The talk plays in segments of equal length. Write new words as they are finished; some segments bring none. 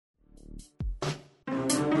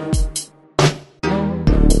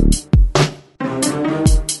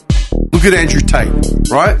Look at Andrew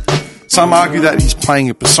Tate, right? Some argue that he's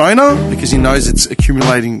playing a persona because he knows it's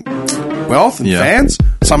accumulating wealth and fans.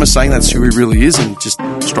 Some are saying that's who he really is and just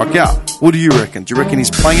struck out. What do you reckon? Do you reckon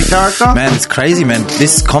he's playing a character? Man, it's crazy, man.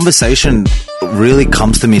 This conversation really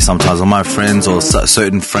comes to me sometimes on my friends or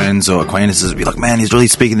certain friends or acquaintances be like, man, he's really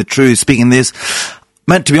speaking the truth, speaking this.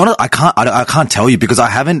 Man, to be honest, I can't tell you because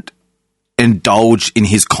I haven't indulged in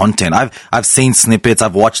his content. I've seen snippets,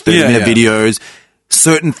 I've watched 30-minute videos.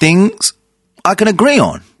 Certain things I can agree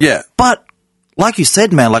on. Yeah. But like you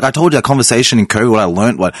said, man, like I told you that conversation in COVID, what I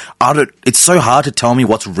learned, it's so hard to tell me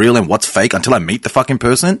what's real and what's fake until I meet the fucking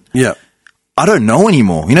person. Yeah. I don't know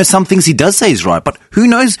anymore. You know, some things he does say is right, but who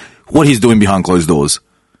knows what he's doing behind closed doors?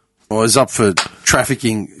 Or he's up for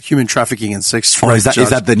human trafficking and sex trade. Or is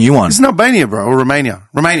that the new one? It's in Albania, bro, or Romania.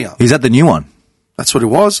 Is that the new one? That's what it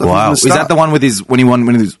was. Wow. Is that the one with when he won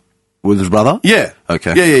with his brother? Yeah.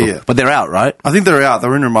 Okay. Yeah, cool. yeah. But they're out, right? I think they're out.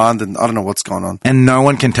 They're in remand and I don't know what's going on. And no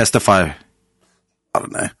one can testify. I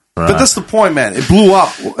don't know. Right. But that's the point, man. It blew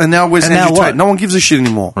up and now where's Andrew Tate? No one gives a shit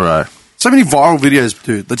anymore. Right. So many viral videos,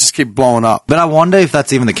 dude, that just keep blowing up. But I wonder if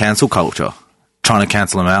that's even the cancel culture, trying to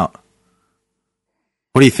cancel him out.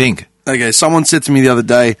 What do you think? Okay, someone said to me the other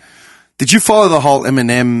day, did you follow the whole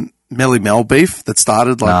Eminem Melly Mel beef that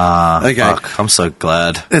started? Fuck, I'm so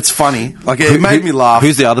glad. It's funny. Like, it made me laugh.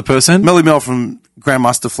 Who's the other person? Melly Mel from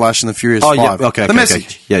Grandmaster Flash and the Furious 5. Yeah, okay. The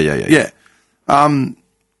Message. Okay. Yeah.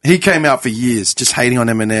 He came out for years just hating on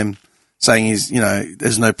Eminem, saying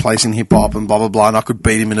there's no place in hip-hop and blah, blah, blah, and I could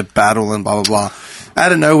beat him in a battle and blah, blah, blah.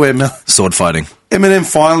 Out of nowhere, sword fighting. Eminem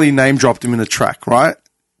finally name-dropped him in a track, right?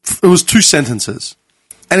 It was 2 sentences.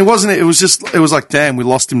 And it was like, damn, we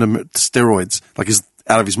lost him to steroids. Like, he's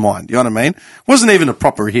out of his mind. You know what I mean? It wasn't even a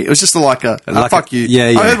proper hit. It was just fuck you.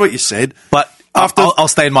 Yeah. I heard what you said. But I'll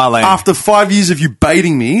stay in my lane. After 5 years of you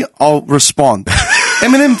baiting me, I'll respond.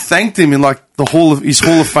 Eminem thanked him in like his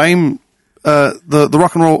Hall of Fame, the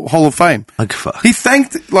Rock and Roll Hall of Fame. Like, fuck. He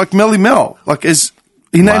thanked like Melly Mel, like he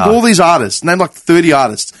named all these artists, named like 30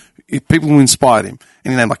 artists, people who inspired him,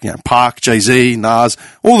 and he named like Park, Jay-Z, Nas,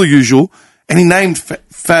 all the usual, and he named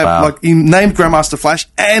he named Grandmaster Flash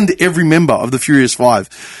and every member of the Furious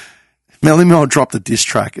 5. Melly Mel dropped a diss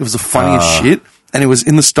track. It was the funniest shit, and it was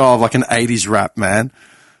in the style of like an 80s rap, man.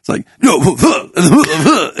 It's like,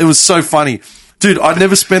 it was so funny. Dude, I'd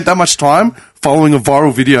never spent that much time following a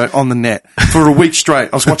viral video on the net for a week straight.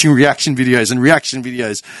 I was watching reaction videos, and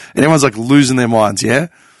everyone's like losing their minds, yeah?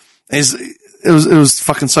 It was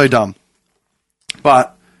fucking so dumb.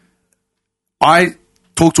 But I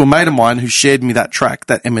talked to a mate of mine who shared me that track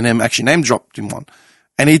that Eminem actually name dropped him on.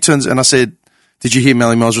 And I said, did you hear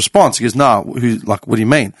Melly Mel's response? He goes, no, what do you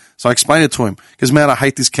mean? So I explained it to him. He goes, man, I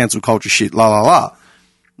hate this cancel culture shit, la, la, la.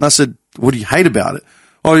 And I said, what do you hate about it?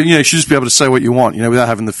 Oh, you should just be able to say what you want, without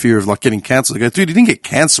having the fear of like getting cancelled. I go, dude, he didn't get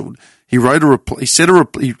cancelled. He wrote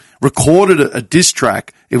he recorded a diss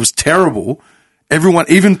track. It was terrible. Everyone,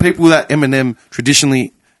 even people that Eminem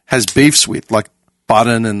traditionally has beefs with, like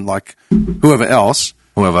Budden and like whoever else.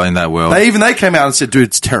 Whoever in that world. They came out and said, dude,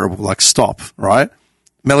 it's terrible. Like, stop, right?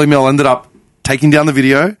 Melly Mel ended up taking down the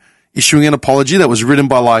video, issuing an apology that was written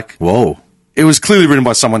by like... Whoa. It was clearly written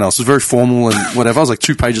by someone else. It was very formal and whatever. It was like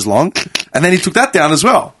 2 pages long. And then he took that down as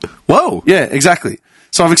well. Whoa. Yeah, exactly.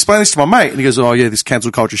 So I've explained this to my mate, and he goes, oh, yeah, this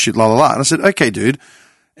cancel culture shit, la, la, la. And I said, okay, dude.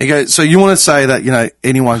 He goes, so you want to say that,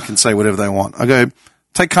 anyone can say whatever they want. I go,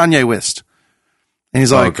 take Kanye West. And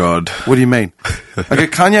he's like, oh, God. What do you mean? I go,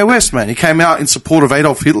 Kanye West, man. He came out in support of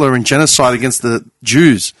Adolf Hitler and genocide against the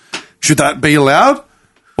Jews. Should that be allowed?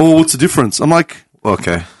 Or what's the difference? I'm like,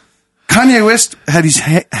 okay. Kanye West had his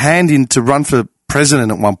hand in to run for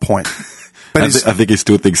president at one point. But I think he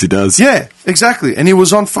still thinks he does. Yeah, exactly. And he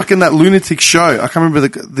was on fucking that lunatic show. I can't remember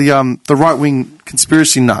the right-wing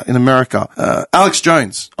conspiracy nut in America. Alex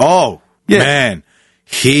Jones. Oh, yeah. Man.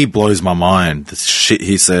 He blows my mind. The shit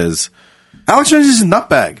he says. Alex Jones is a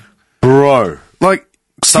nutbag. Bro. Like,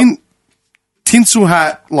 tinsel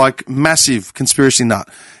hat, like, massive conspiracy nut.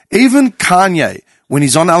 Even Kanye, when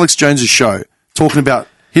he's on Alex Jones' show, talking about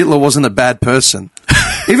Hitler wasn't a bad person.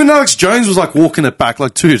 Even Alex Jones was like walking it back,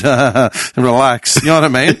 like, dude, relax. You know what I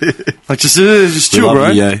mean? Like, just chill,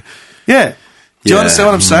 bro. Yeah. Do you understand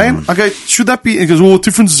what I'm saying? I go, should that be? He goes, well, what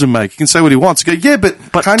difference does it make? He can say what he wants. I go, yeah, but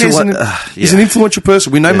Kanye is an influential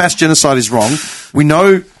person. We know mass genocide is wrong. We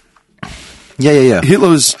know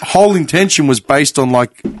Hitler's whole intention was based on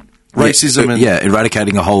like racism and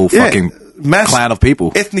eradicating a whole fucking clan of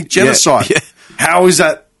people. Ethnic genocide. Yeah. How is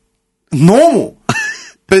that normal?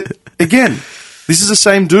 But again, this is the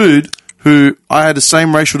same dude who I had the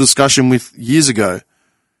same racial discussion with years ago.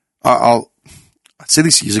 I said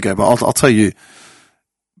this years ago, but I'll tell you.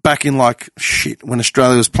 back in when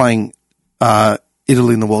Australia was playing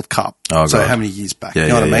Italy in the World Cup. Oh, so God. how many years back? Yeah, you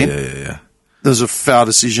know what I mean? Yeah. There was a foul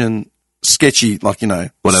decision, sketchy,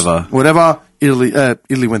 Whatever.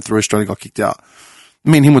 Italy went through, Australia got kicked out.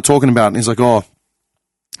 Me and him were talking about it, and he's like, oh,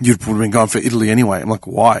 you would have been going for Italy anyway. I'm like,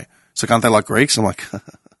 why? So aren't they like Greeks? I'm like,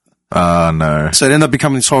 No. so it ended up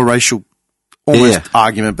becoming this whole racial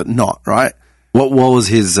argument, but not, right? What was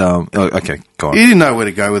his, okay, go on. He didn't know where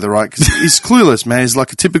to go with it, right? Because he's clueless, man. He's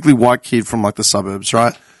like a typically white kid from like the suburbs,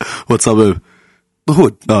 right? What suburb? The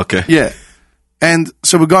hood. Oh, okay. Yeah. And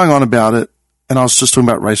so we're going on about it, and I was just talking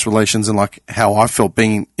about race relations and like how I felt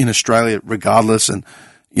being in Australia regardless and,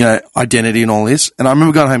 identity and all this. And I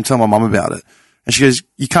remember going home and telling my mum about it. And she goes,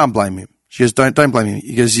 you can't blame him. She goes, don't blame him.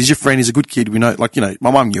 He goes, he's your friend. He's a good kid. We know,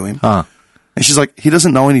 my mum knew him. Huh. And she's like, he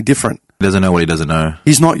doesn't know any different. He doesn't know what he doesn't know.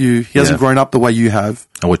 He's not you. He hasn't grown up the way you have.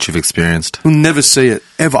 Or what you've experienced. He'll never see it,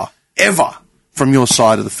 ever from your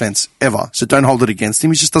side of the fence, ever. So don't hold it against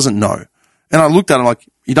him. He just doesn't know. And I looked at him like,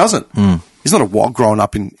 he doesn't. He's not a wog growing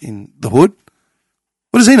up in the hood.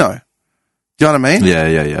 What does he know? Do you know what I mean?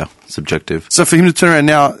 Yeah. Subjective. So for him to turn around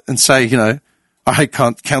now and say, I hate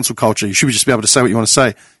cancel culture, you should just be able to say what you want to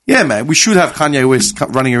say. Yeah, man, we should have Kanye West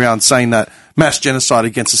running around saying that mass genocide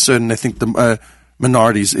against a certain ethnic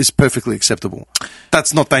minorities is perfectly acceptable.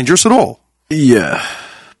 That's not dangerous at all. Yeah.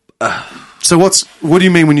 So what do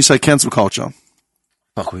you mean when you say cancel culture?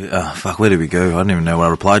 Fuck, where did we go? I don't even know what I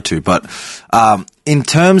replied to. But in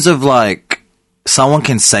terms of someone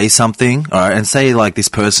can say something, all right, and say this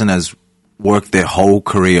person has worked their whole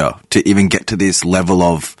career to even get to this level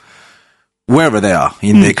of wherever they are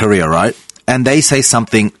in their career, right? And they say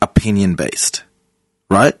something opinion-based,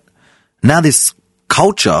 right? Now this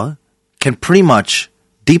culture can pretty much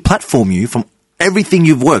deplatform you from everything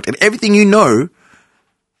you've worked and everything you know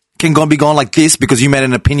can be gone like this because you made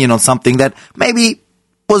an opinion on something that maybe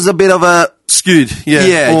was a bit of a skewed,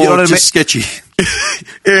 yeah, or you know what I mean? Sketchy, like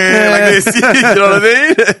this. You know what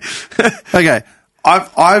I mean? Okay,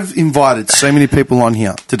 I've invited so many people on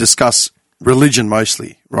here to discuss religion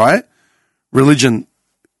mostly, right? Religion.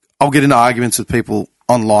 I'll get into arguments with people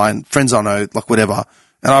online, friends I know, whatever,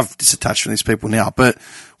 and I've disattached from these people now. But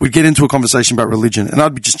we'd get into a conversation about religion, and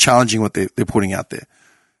I'd be just challenging what they're putting out there.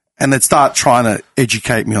 And they'd start trying to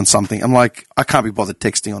educate me on something. I'm like, I can't be bothered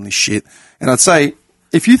texting on this shit. And I'd say,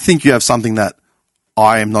 if you think you have something that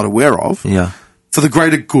I am not aware of, for the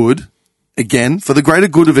greater good, for the greater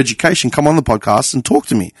good of education, come on the podcast and talk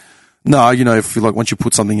to me. No, if you once you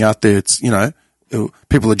put something out there, it's,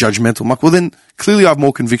 people are judgmental. I'm like, well, then clearly I have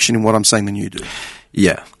more conviction in what I'm saying than you do.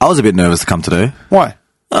 Yeah. I was a bit nervous to come today. Why?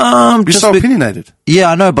 You're so opinionated.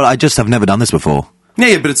 Yeah, I know, but I just have never done this before.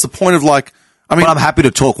 Yeah, but it's the point of but I'm happy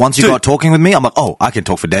to talk. Once you got talking with me, I'm like, oh, I can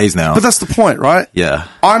talk for days now. But that's the point, right? Yeah.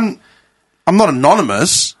 I'm not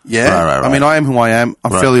anonymous. Yeah. Right. I mean, I am who I am.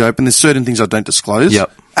 I'm fairly open. There's certain things I don't disclose.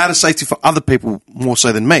 Yep. Out of safety for other people more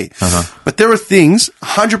so than me. But there are things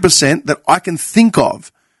 100% that I can think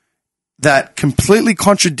of that completely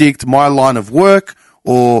contradict my line of work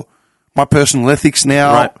or my personal ethics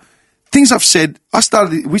now. Right. Things I've said. We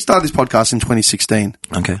started this podcast in 2016.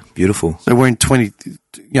 Okay, beautiful. So we're in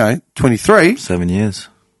 23. 7 years.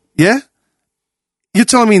 Yeah? You're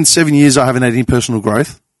telling me in 7 years I haven't had any personal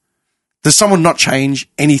growth? Does someone not change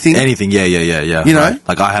anything? Anything, yeah. You know?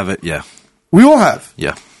 Right. I have it, yeah. We all have.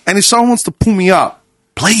 Yeah. And if someone wants to pull me up,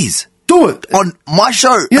 please. Do it. On my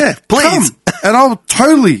show. Yeah. Please. Come. And I'll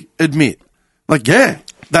totally admit,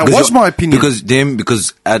 that was my opinion.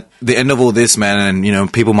 Because at the end of all this, man,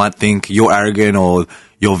 and, people might think you're arrogant or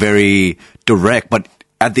you're very direct, but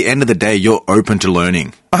at the end of the day, you're open to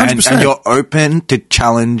learning. 100%. And you're open to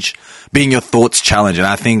challenge, being your thoughts challenged. And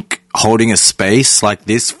I think holding a space like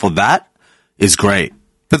this for that is great.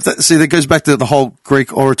 But that goes back to the whole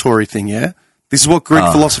Greek oratory thing, yeah? This is what Greek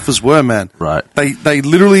philosophers were, man. Right. They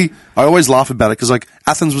literally, I always laugh about it because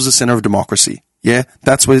Athens was the center of democracy. Yeah.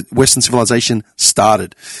 That's where Western civilization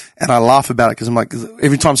started. And I laugh about it because I'm like,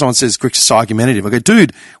 every time someone says Greeks are so argumentative, I go,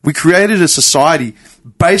 dude, we created a society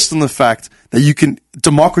based on the fact that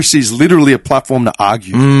democracy is literally a platform to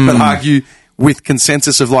argue, but argue with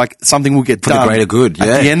consensus of something will get done. For the greater good. Yeah.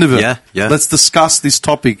 At the end of it. Yeah. Let's discuss this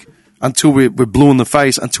topic until we're blue in the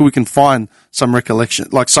face, until we can find some recollection,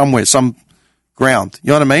 somewhere, some ground. You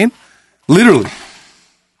know what I mean? Literally.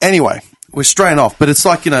 Anyway, we're straying off, but it's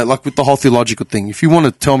with the whole theological thing. If you want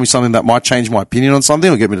to tell me something that might change my opinion on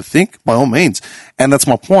something or get me to think, by all means. And that's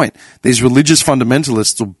my point. These religious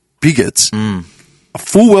fundamentalists or bigots are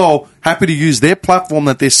full well happy to use their platform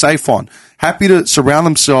that they're safe on, happy to surround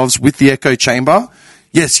themselves with the echo chamber.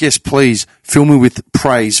 Yes, please, fill me with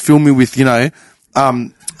praise, fill me with,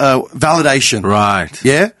 validation. Right.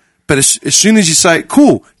 Yeah? But as soon as you say,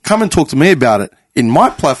 cool, come and talk to me about it in my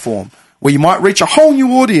platform where you might reach a whole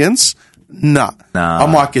new audience, nah. I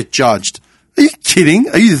might get judged. Are you kidding?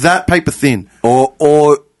 Are you that paper thin?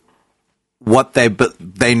 Or what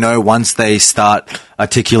they know once they start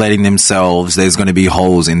articulating themselves, there's going to be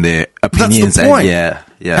holes in their opinions. That's the point.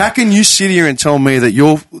 Yeah. How can you sit here and tell me that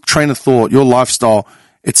your train of thought, your lifestyle,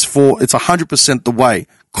 it's 100% the way?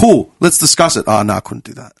 Cool. Let's discuss it. Oh, no, I couldn't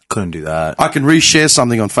do that. Couldn't do that. I can reshare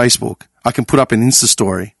something on Facebook. I can put up an Insta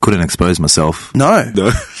story. Couldn't expose myself. No.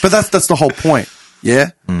 But that's the whole point.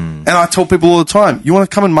 Yeah? And I tell people all the time, you want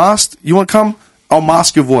to come and mask? You want to come? I'll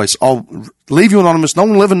mask your voice. I'll leave you anonymous. No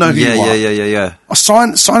one will ever know who you are. Yeah. I'll sign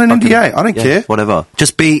an NDA. I don't care. Whatever.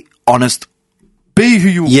 Just be honest. Be who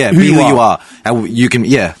you are. And you can,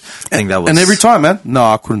 I think that was. And every time, man, no,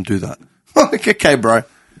 I couldn't do that. Okay, bro.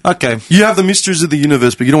 Okay. You have the mysteries of the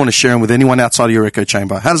universe, but you don't want to share them with anyone outside of your echo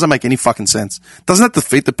chamber. How does that make any fucking sense? Doesn't that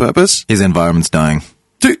defeat the purpose? His environment's dying.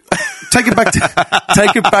 Dude, take it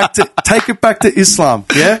back to Islam.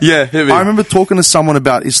 Yeah? Yeah, hit me. I remember talking to someone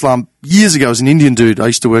about Islam years ago. It was an Indian dude I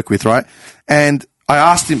used to work with, right? And I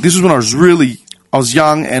asked him, this was when I was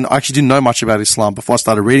young and I actually didn't know much about Islam before I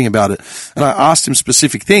started reading about it. And I asked him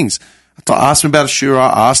specific things. I asked him about Ashura.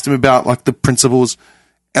 I asked him about like the principles.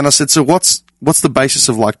 And I said, so what's the basis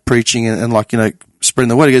of like preaching and like, spreading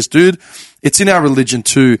the word? He goes, dude, it's in our religion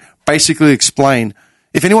to basically explain.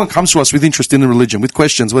 If anyone comes to us with interest in the religion, with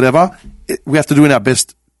questions, whatever, we have to do in our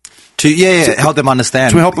best to help them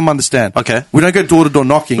understand. To help them understand. Okay. We don't go door to door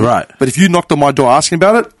knocking. Right. But if you knocked on my door asking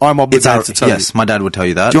about it, I'm obligated to tell you. Yes, my dad would tell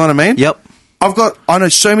you that. Do you know what I mean? Yep. I know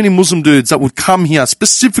so many Muslim dudes that would come here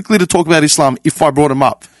specifically to talk about Islam if I brought them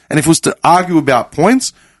up. And if it was to argue about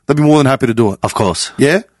points, they'd be more than happy to do it. Of course.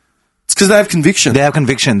 Yeah? It's because they have conviction. They have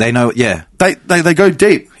conviction. They know, yeah. They go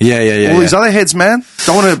deep. Yeah. All these other heads, man,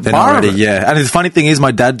 don't want to borrow it. Yeah. And the funny thing is,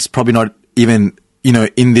 my dad's probably not even,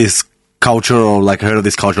 in this culture or like heard of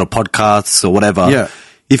this culture or podcasts or whatever. Yeah.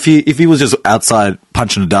 If he was just outside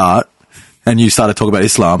punching a dart and you started talking about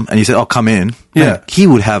Islam and you said, oh, come in. Yeah. Man, he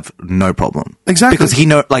would have no problem. Exactly. Because he'd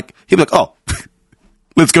be like, oh,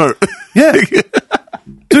 let's go. Yeah.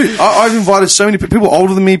 Dude, I've invited so many people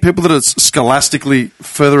older than me, people that are scholastically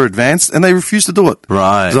further advanced, and they refuse to do it.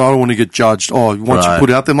 Right. Because I don't want to get judged. Oh, once you put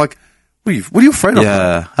it out there, I'm like, what are you afraid of?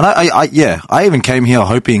 Yeah. And I even came here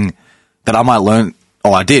hoping that I might learn,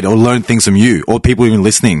 or I did, or learn things from you, or people even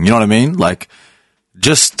listening. You know what I mean? Like,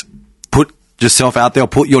 just put yourself out there, or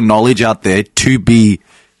put your knowledge out there to be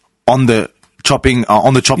on the chopping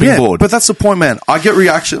board. But that's the point, man. I get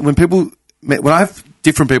reaction when I have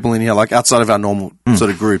different people in here, like outside of our normal sort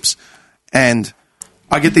of groups, and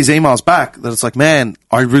I get these emails back that it's like, man,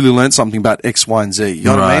 I really learned something about X, Y, and Z. You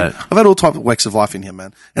know what I mean? I've had all types of wax of life in here,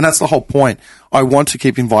 man. And that's the whole point. I want to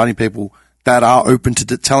keep inviting people that are open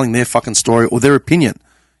to telling their fucking story or their opinion.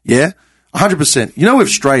 Yeah? 100%. We've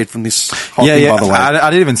strayed from this whole thing, by the way. I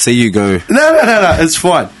didn't even see you go. No. It's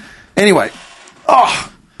fine. Anyway. I'm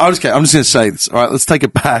just going to say this. All right, let's take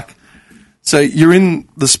it back. So you're in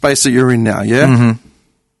the space that you're in now, yeah? Mm-hmm.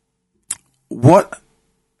 What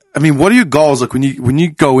are your goals like when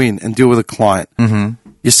you go in and deal with a client? Mm-hmm.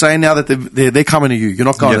 You're saying now that they're coming to you. You're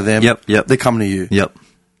not going to them. Yep. They're coming to you. Yep.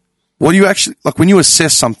 What do you actually like when you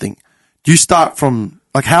assess something? Do you start from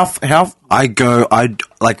like how? For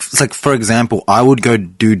example, I would go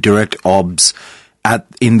do direct obs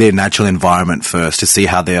in their natural environment first to see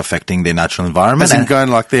how they're affecting their natural environment. As in going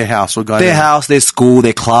like their house or going their house, their school,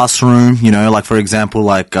 their classroom. Like for example,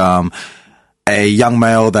 like a young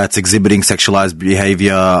male that's exhibiting sexualized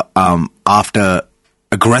behavior after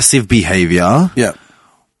aggressive behavior. Yeah,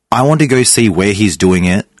 I want to go see where he's doing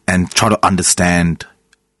it and try to understand,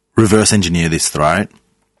 reverse engineer this, right?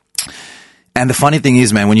 And the funny thing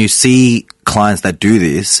is, man, when you see clients that do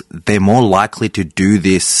this, they're more likely to do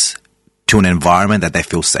this to an environment that they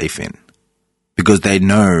feel safe in, because they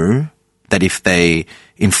know that if they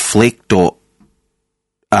inflict or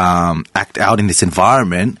act out in this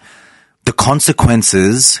environment, the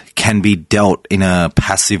consequences can be dealt in a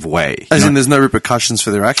passive way. As in there's no repercussions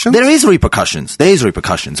for their actions? There is repercussions,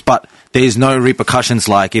 but there's no repercussions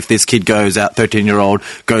like if this kid goes out, 13-year-old,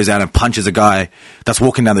 goes out and punches a guy that's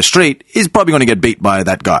walking down the street, he's probably going to get beat by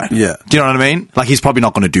that guy. Yeah. Do you know what I mean? Like, he's probably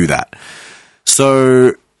not going to do that.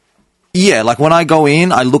 So, yeah, like when I go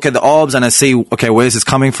in, I look at the obs and I see, okay, where's this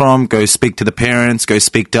coming from? Go speak to the parents, go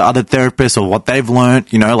speak to other therapists or what they've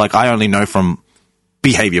learned. Like I only know from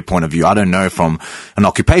behavior point of view. I don't know from an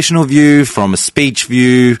occupational view, from a speech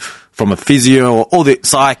view, from a physio, or all the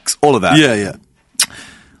psychs, all of that. Yeah.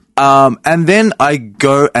 And then I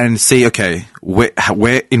go and see, okay,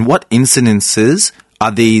 where in what incidences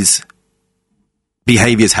are these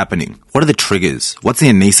behaviors happening? What are the triggers? What's the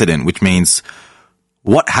antecedent, which means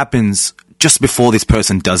what happens just before this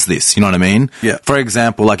person does this? You know what I mean? Yeah. For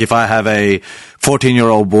example, like if I have a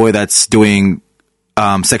 14-year-old boy that's doing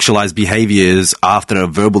sexualized behaviors after a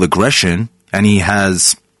verbal aggression and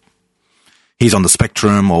he's on the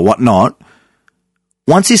spectrum or whatnot,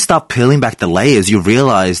 once you start peeling back the layers, you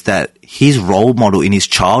realize that his role model in his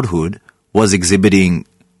childhood was exhibiting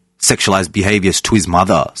sexualized behaviors to his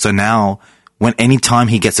mother. So now, anytime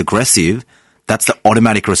he gets aggressive, that's the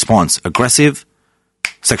automatic response. Aggressive,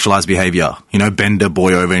 sexualized behavior. You know, bend a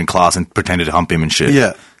boy over in class and pretended to hump him and shit.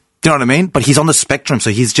 Yeah. Do you know what I mean? But he's on the spectrum, so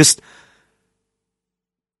he's just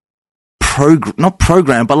not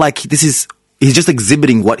programmed, but like he's just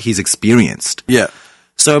exhibiting what he's experienced. Yeah.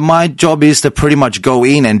 So my job is to pretty much go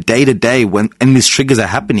in and day to day when these triggers are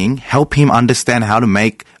happening, help him understand how to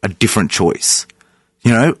make a different choice.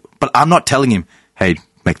 You know, but I'm not telling him, hey,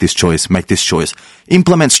 make this choice.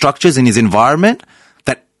 Implement structures in his environment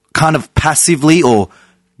that kind of passively or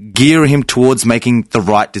gear him towards making the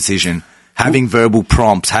right decision, having verbal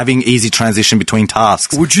prompts, having easy transition between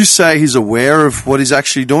tasks. Would you say he's aware of what he's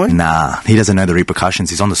actually doing? Nah, he doesn't know the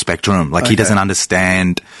repercussions. He's on the spectrum. Like, he doesn't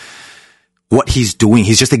understand what he's doing.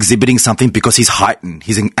 He's just exhibiting something because he's heightened.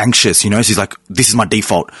 He's anxious, you know? So he's like, this is my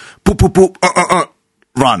default. Boop, boop, boop,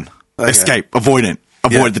 run, escape, avoid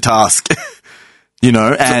the task, you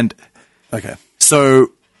know? And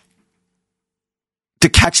so to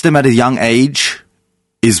catch them at a young age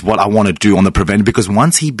is what I want to do on the prevent, because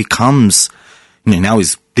once he becomes, you know, now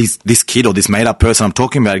is this kid or this made up person I'm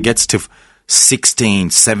talking about, it gets to 16,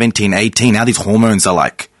 17, 18. Now these hormones are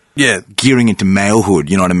like, gearing into malehood,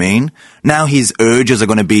 you know what I mean? Now his urges are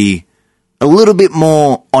going to be a little bit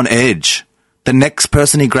more on edge. The next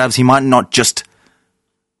person he grabs, he might not just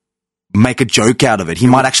make a joke out of it. He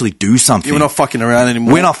might actually do something. We're not fucking around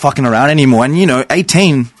anymore. We're not fucking around anymore. And, you know,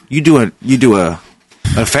 18, you do a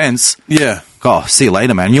offense. Yeah. Oh, see you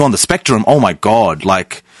later, man. You're on the spectrum. Oh, my God.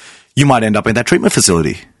 Like, you might end up in that treatment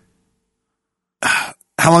facility.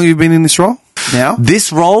 How long have you been in this role now?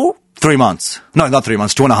 This role? 3 months. No, not 3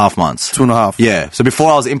 months. 2.5 months. 2.5. Yeah. So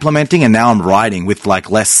before I was implementing, and now I'm riding with like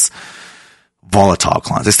less volatile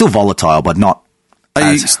clients. They're still volatile, but not.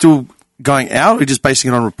 Are you still going out, or are you just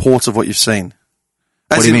basing it on reports of what you've seen?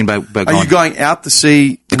 What do you mean by Are you going out to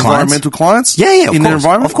see environmental clients? Yeah, in their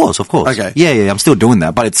environment? Of course. Okay. Yeah. I'm still doing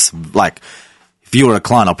that, but it's like, if you were a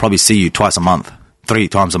client, I'll probably see you twice a month, 3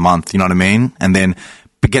 times a month. You know what I mean? And then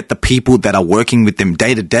get the people that are working with them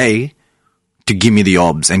day to day to give me the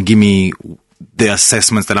obs and give me the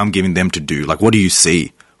assessments that I'm giving them to do. Like, what do you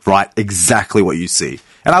see? Right? Exactly what you see.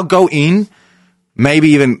 And I'll go in maybe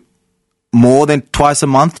even more than twice a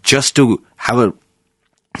month just to have a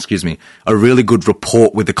really good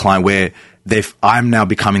rapport with the client where I'm now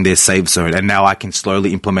becoming their safe zone, and now I can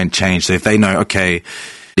slowly implement change. So if they know, okay,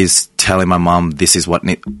 is telling my mum this is what,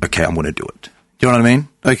 okay, I'm going to do it. Do you know what I mean?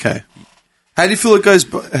 Okay. How do you feel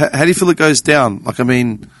it goes down? Like, I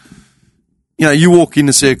mean, you know, you walk in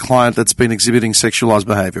to see a client that's been exhibiting sexualized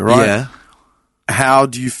behavior, right? Yeah. How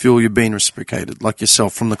do you feel you're being reciprocated, like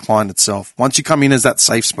yourself, from the client itself? Once you come in as that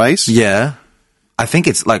safe space? Yeah. I think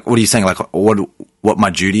it's like, what are you saying? Like, what my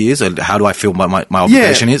duty is, or how do I feel my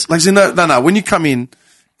obligation is? Like, no. When you come in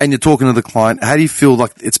and you're talking to the client, how do you feel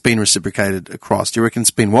like it's been reciprocated across? Do you reckon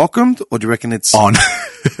it's been welcomed, or do you reckon it's on?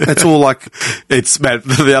 It's all like, it's, man,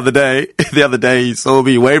 the other day he saw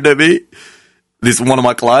me, he waved at me, one of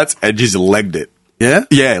my clients, and just legged it. Yeah?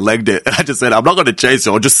 Yeah, legged it. I just said, I'm not going to chase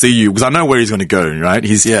you. I'll just see you, because I know where he's going to go, right?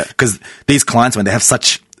 Because these clients, when they have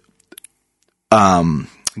such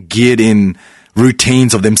geared in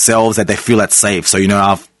routines of themselves that they feel that's safe. So, you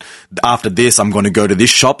know, after this, I'm going to go to this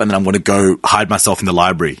shop, and then I'm going to go hide myself in the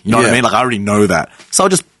library. You know what I mean? Like, I already know that. So I'll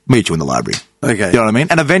just meet you in the library. Okay. You know what I mean?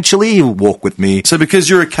 And eventually he'll walk with me. So because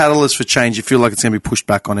you're a catalyst for change, you feel like it's going to be pushed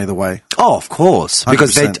back on either way? Oh, of course. 100%.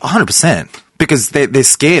 Because 100%. Because they're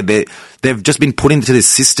scared. They've just been put into this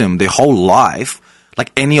system their whole life.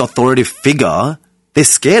 Like any authoritative figure, they're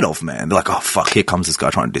scared of, man. They're like, oh, fuck, here comes this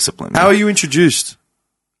guy trying to discipline me. How are you introduced?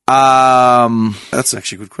 That's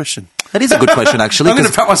actually a good question. That is a good question, actually. I'm going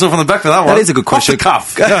to pat myself on the back for that one. That is a good question.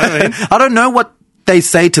 Off the cuff. You know what I mean? I don't know what they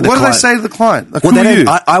say to the client. What do they say to the client? Like, well, who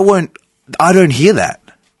are you? I don't hear that.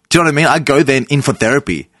 Do you know what I mean? I go there in for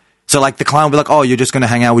therapy. So, like, the client will be like, oh, you're just going to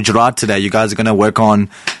hang out with Gerard today. You guys are going to work on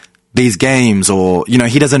these games, or, you know,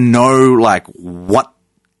 he doesn't know, like, what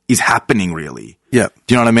is happening, really. Yeah.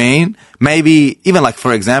 Do you know what I mean? Maybe, even, like,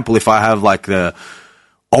 for example, if I have, like, the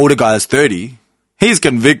older guy that's 30, he's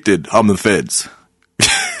convicted. I'm the feds. Do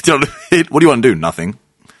you know what I mean? What do you want to do? Nothing.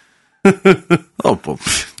 Oh, well,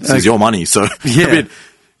 this is your money, so Yeah. I mean,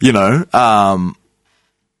 you know,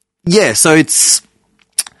 yeah. So it's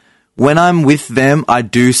when I'm with them, I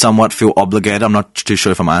do somewhat feel obligated. I'm not too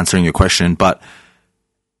sure if I'm answering your question, but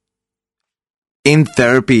in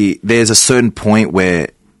therapy, there's a certain point where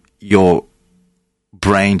your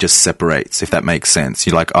brain just separates, if that makes sense.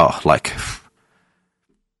 You're like, oh, like,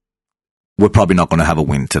 we're probably not going to have a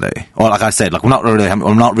win today. Or like I said, like, I'm not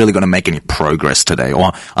really going to make any progress today.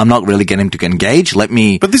 Or I'm not really getting to engage. Let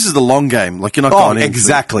me... But this is the long game. Like, you're not going in.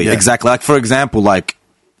 Exactly, Yeah. exactly. Like, for example, like,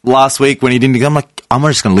 last week when you didn't... I'm like, I'm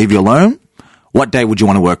just going to leave you alone. What day would you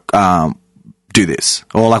want to work, do this?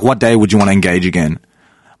 Or like, what day would you want to engage again?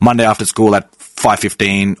 Monday after school at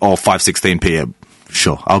 5:15 or 5:16 p.m.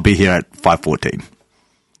 Sure, I'll be here at 5:14.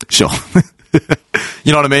 Sure.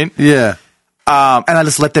 You know what I mean? Yeah. And I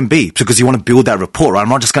just let them be because you want to build that rapport, right? I'm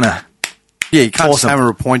not just going to... Yeah, you can't just hammer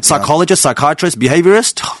a point down. Psychologist, psychiatrist,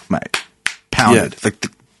 behaviorist, mate, pounded. Yeah.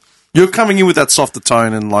 You're coming in with that softer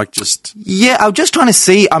tone and like just... Yeah, I'm just trying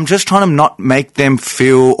to not make them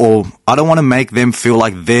feel, or I don't want to make them feel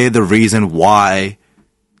like they're the reason why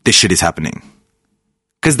this shit is happening.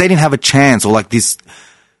 Because they didn't have a chance, or like these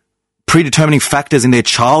predetermining factors in their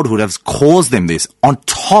childhood have caused them this on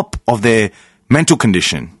top of their mental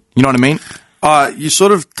condition. You know what I mean? You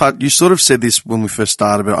sort of said this when we first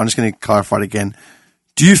started, but I'm just going to clarify it again.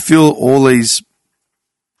 Do you feel all these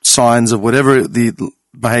signs of whatever the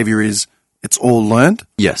behavior is, it's all learned?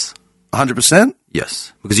 Yes. 100%?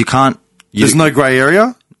 Yes. Because you can't... There's no grey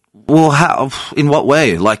area? Well, how? In what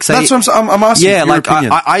way? Like, say... That's what I'm asking. Yeah, your like,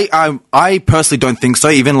 opinion. I personally don't think so.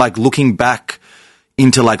 Even, like, looking back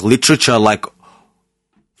into, like, literature, like,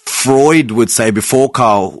 Freud would say, before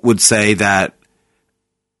Carl would say that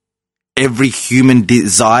every human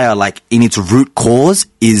desire, like, in its root cause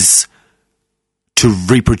is to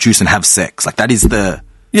reproduce and have sex. Like, that is the...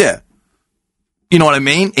 Yeah. You know what I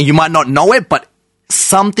mean? And you might not know it, but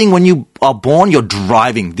something when you are born, you're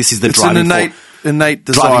driving. This is the driving force. It's an innate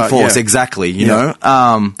desire. Driving force, yeah. exactly, you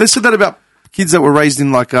know? They said that about kids that were raised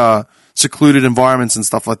in like secluded environments and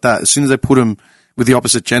stuff like that. As soon as they put them with the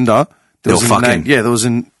opposite gender, there was there was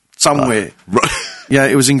in somewhere. Yeah,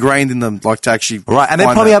 it was ingrained in them, like to actually right, and they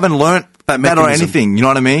probably haven't learnt that or anything. You know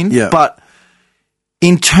what I mean? Yeah. But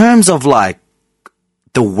in terms of like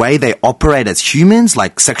the way they operate as humans,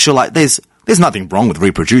 like sexual, like there's nothing wrong with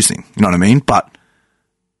reproducing. You know what I mean? But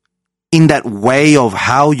in that way of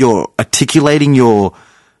how you're articulating your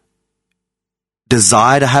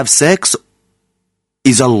desire to have sex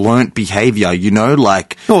is a learnt behavior, you know,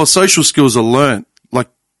 like... Oh, social skills are learnt. Like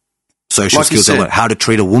social skills are learnt. How to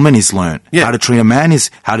treat a woman is learnt. Yeah. How to treat a man is...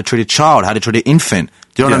 How to treat a child, how to treat an infant.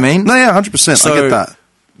 Do you know what I mean? No, yeah, 100%. So I get that.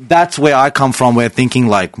 That's where I come from, where thinking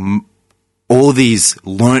like all these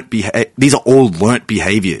these are all learnt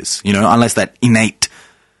behaviors, you know, unless that innate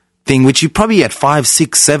thing, which you probably at 5,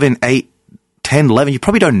 6, 7, 8, 10, 11, you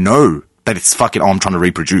probably don't know that it's fucking, I'm trying to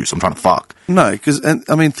reproduce, I'm trying to fuck. No, because,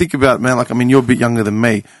 I mean, think about it, man. Like, I mean, you're a bit younger than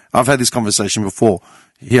me. I've had this conversation before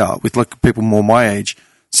here with like people more my age.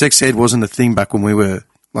 Sex ed wasn't a thing back when we were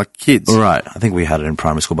like kids. Right. I think we had it in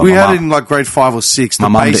primary school. But we had it in like grade 5 or 6.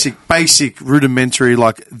 The basic rudimentary,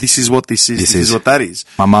 like, this is what this is, this is what that is.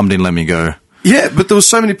 My mum didn't let me go. Yeah, but there was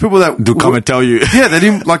so many people that do come and tell you. Yeah, they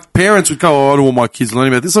didn't, like, parents would go, oh, I don't want my kids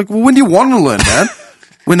learning about this. Like, well, when do you want to learn, man?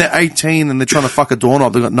 When they're 18 and they're trying to fuck a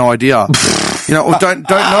doorknob, they've got no idea. You know, or don't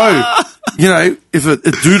know. You know, if a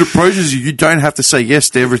dude approaches you, you don't have to say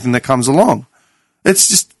yes to everything that comes along. It's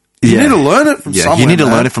just, you need to learn it from somewhere. You need to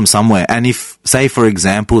learn it from somewhere. And if, say, for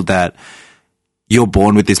example, that you're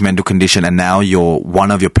born with this mental condition and now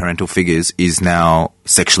one of your parental figures is now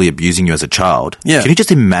sexually abusing you as a child. Yeah. Can you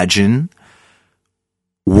just imagine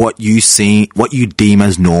what you deem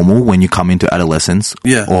as normal when you come into adolescence?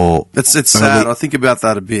 Yeah. Or it's sad. I think about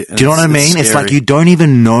that a bit. Do you know what I mean? It's like you don't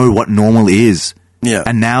even know what normal is. Yeah.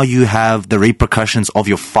 And now you have the repercussions of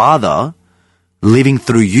your father living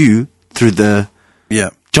through you through the...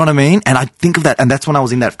 Yeah. Do you know what I mean? And I think of that, and that's when I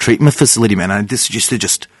was in that treatment facility, man. And this used to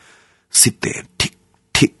just sit there, tick,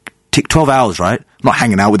 tick, tick, 12 hours, right? I'm not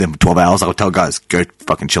hanging out with them for 12 hours. I would tell guys, go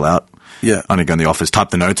fucking chill out. Yeah. I need to go in the office,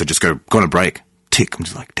 type the notes, or just go on a break. Tick. I'm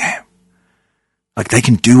just like, damn. Like, they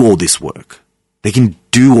can do all this work. They can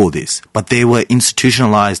do all this, but they were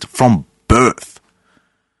institutionalized from birth.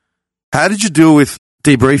 How did you deal with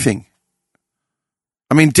debriefing?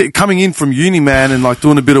 I mean, coming in from uni, man, and like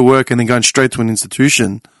doing a bit of work and then going straight to an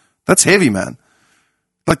institution, that's heavy, man.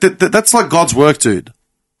 Like that's like God's work, dude.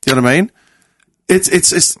 You know what I mean?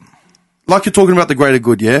 It's like you're talking about the greater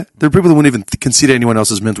good, yeah? There are people that wouldn't even consider anyone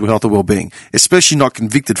else's mental health or well-being, especially not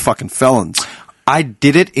convicted fucking felons. I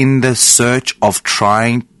did it in the search of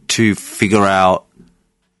trying to figure out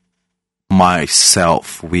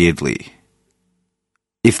myself weirdly.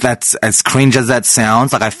 If that's as cringe as that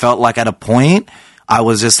sounds, like I felt like at a point I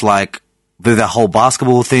was just like with the whole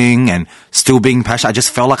basketball thing and still being passionate. I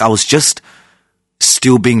just felt like I was just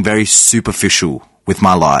still being very superficial with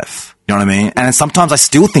my life. You know what I mean? And sometimes I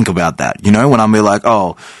still think about that, you know, when I'm like,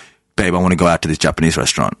 oh, babe, I want to go out to this Japanese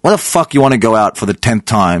restaurant. Why the fuck you want to go out for the 10th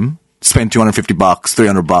time, spend $250,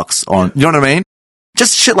 $300 on, you know what I mean?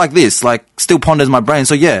 Just shit like this, like, still ponders my brain.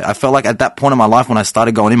 So yeah, I felt like at that point in my life when I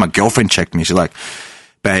started going in, my girlfriend checked me. She's like,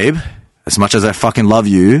 babe, as much as I fucking love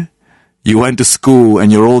you, you went to school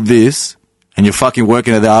and you're all this, and you're fucking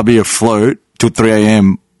working at the RB afloat till 3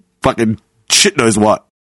 a.m. fucking shit knows what.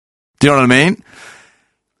 Do you know what I mean?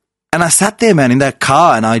 And I sat there, man, in that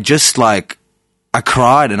car, and I just like, I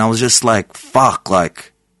cried, and I was just like, fuck,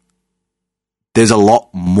 like, there's a lot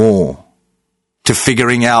more to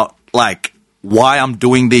figuring out, like, why I'm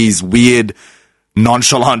doing these weird,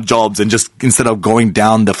 nonchalant jobs and just instead of going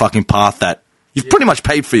down the fucking path that you've pretty much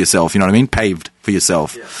paved for yourself, you know what I mean? Paved for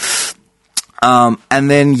yourself. Yeah. And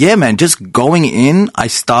then, yeah, man, just going in, I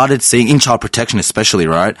started seeing, in child protection especially,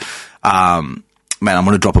 right? Man, I'm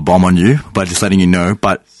going to drop a bomb on you by just letting you know,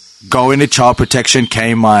 but going to child protection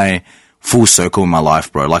came my full circle in my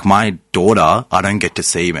life, bro. Like my daughter, I don't get to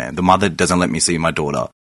see, man. The mother doesn't let me see my daughter.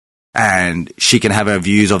 And she can have her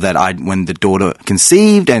views of that when the daughter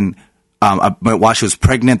conceived and while she was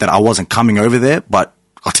pregnant that I wasn't coming over there. But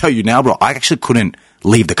I'll tell you now, bro, I actually couldn't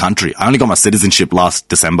leave the country. I only got my citizenship last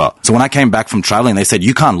December. So when I came back from traveling, they said,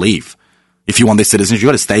 you can't leave. If you want this citizenship, you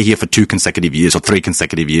got to stay here for 2 consecutive years or 3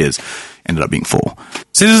 consecutive years. Ended up being 4.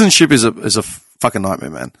 Citizenship is a fucking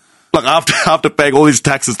nightmare, man. Like after paying all these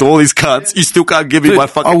taxes to all these cunts, you still can't give me my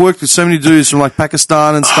fucking... I worked with so many dudes from like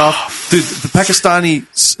Pakistan and stuff. Dude, the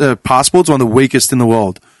Pakistani passport's one of the weakest in the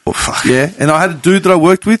world. Oh, fuck. Yeah, and I had a dude that I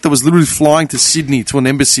worked with that was literally flying to Sydney to an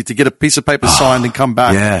embassy to get a piece of paper signed and come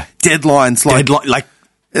back. Yeah. Deadlines. Like,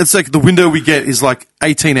 it's like the window we get is like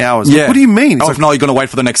 18 hours. Yeah. Like, what do you mean? It's oh, like, no, you're going to wait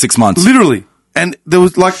for the next 6 months. Literally. And there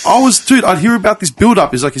was like, dude, I'd hear about this build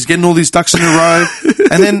up. He's like, he's getting all these ducks in a row.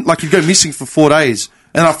 And then like he'd go missing for 4 days.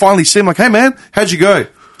 And I finally see him like, hey man, how'd you go?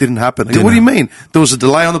 Didn't happen. I go, what do you mean? There was a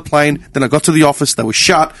delay on the plane. Then I got to the office. They were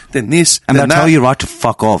shut. Then this. And then they'll tell you right to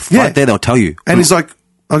fuck off. Yeah. Right there, they'll tell you. And he's like,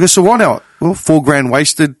 I guess so what now? Well, $4,000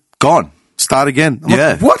 wasted. Gone. Start again. I'm yeah.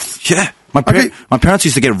 like, what? Yeah. My parents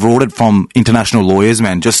used to get rorted from international lawyers,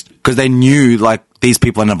 man, just because they knew like these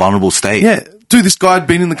people are in a vulnerable state. Yeah. Dude, this guy had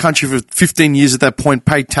been in the country for 15 years at that point,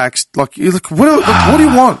 paid tax. Like, you're like, what do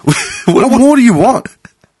you want? What more do you want?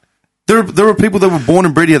 There are people that were born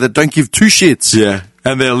and bred here that don't give 2 shits. Yeah.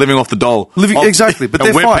 And they're living off the dole. Exactly. But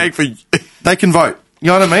they're fine. They can vote. You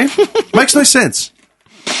know what I mean? Makes no sense.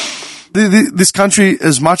 This country,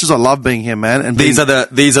 as much as I love being here, man, and these are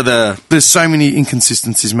the there's so many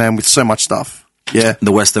inconsistencies, man, with so much stuff. Yeah.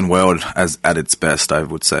 The Western world at its best, I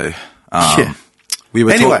would say. Yeah. We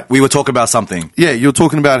were talking about something. Yeah, you were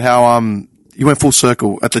talking about how you went full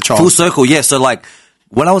circle at the child. Full circle, yeah. So like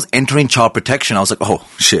when I was entering child protection, I was like, oh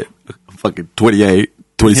shit, I'm fucking 28,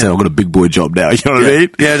 27. Yeah. I've got a big boy job now. You know what I mean?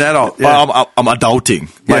 Yeah, an adult. Yeah. I'm adulting.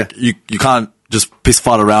 Like you can't just piss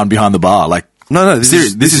fight around behind the bar. Like no, this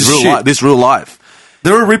is real life. This is real life.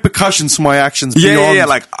 There are repercussions for my actions. Yeah.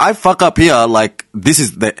 Like I fuck up here. Like this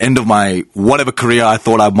is the end of my whatever career I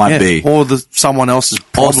thought I might be, or someone else's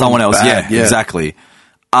problem. Or someone else. Yeah, exactly.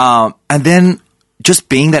 And then just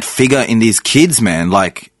being that figure in these kids, man,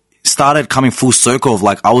 like started coming full circle of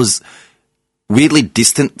like I was weirdly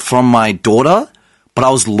distant from my daughter, but I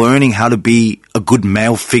was learning how to be a good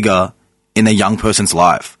male figure in a young person's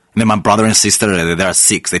life. And then my brother and sister, they're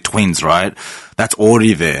 6, they're twins, right? That's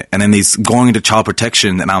already there. And then these going into child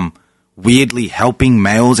protection, and I'm weirdly helping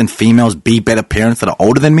males and females be better parents that are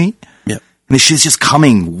older than me. Yeah. And this shit's just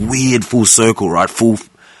coming weird full circle, right?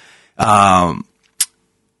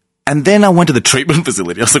 And then I went to the treatment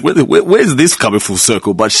facility. I was like, where's this coming full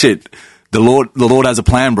circle? But shit, the Lord has a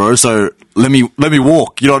plan, bro. So let me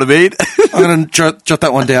walk. You know what I mean? I'm going to jot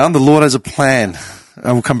that one down. The Lord has a plan.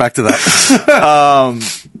 And we'll come back to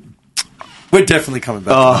that. We're definitely coming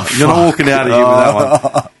back. You're not walking out of here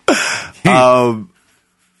with that one.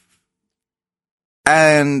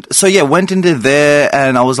 And so, yeah, went into there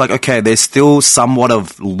and I was like, okay, there's still somewhat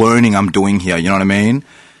of learning I'm doing here. You know what I mean?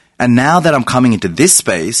 And now that I'm coming into this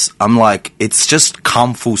space, I'm like, it's just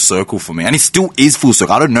come full circle for me. And it still is full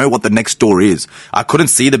circle. I don't know what the next door is. I couldn't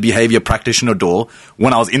see the behavior practitioner door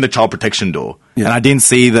when I was in the child protection door. Yeah. And I didn't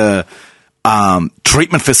see the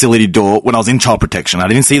treatment facility door when I was in child protection. I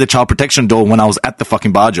didn't see the child protection door when I was at the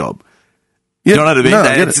fucking bar job. You know what I mean? No,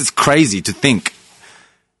 it's crazy to think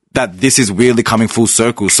that this is weirdly coming full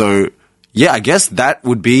circle. So yeah, I guess that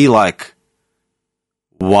would be like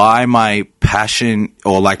why my passion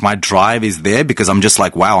or like my drive is there, because I'm just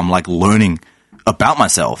like, wow, I'm like learning about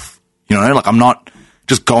myself. You know, like I'm not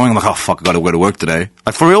just going like, oh fuck, I got to go to work today.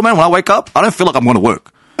 Like for real, man, when I wake up, I don't feel like I'm going to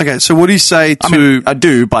work. Okay, so what do you say to... I mean, I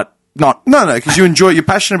do, but not... No, because you're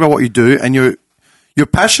passionate about what you do, and you're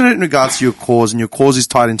passionate in regards to your cause, and your cause is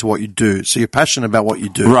tied into what you do. So you're passionate about what you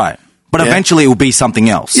do. Right. But eventually it will be something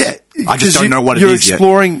else. Yeah. I just don't know what it is yet.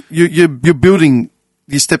 You're building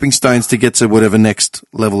your stepping stones to get to whatever next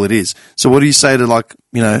level it is. So what do you say to, like,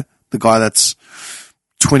 you know, the guy that's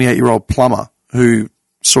 28-year-old plumber who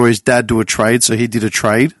saw his dad do a trade, so he did a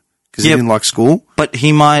trade because he didn't like school? But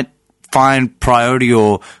he might find priority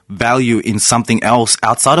or value in something else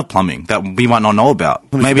outside of plumbing that we might not know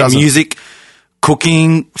about. Maybe music,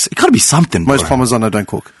 cooking. It got to be something. Most plumbers I know don't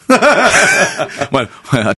cook. Well,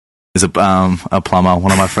 is a plumber,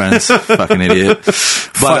 one of my friends, fucking idiot.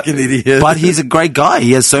 Fucking idiot. But he's a great guy.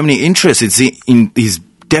 He has so many interests. It's in his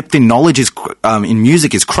depth in knowledge is in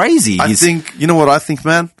music is crazy. I think, you know what I think,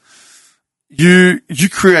 man? You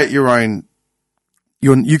create your own.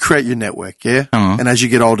 You create your network, yeah. And as you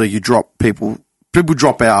get older, you drop people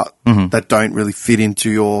drop out that don't really fit into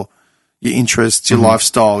your interests, your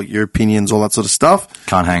lifestyle, your opinions, all that sort of stuff.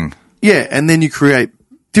 Can't hang. Yeah, and then you create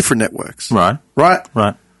different networks. Right.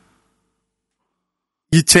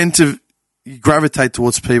 You tend to gravitate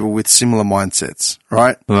towards people with similar mindsets,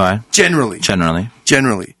 right? Right. Generally.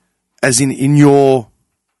 As in your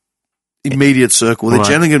immediate circle, they're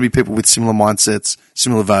generally going to be people with similar mindsets,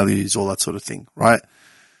 similar values, all that sort of thing, right?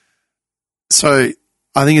 So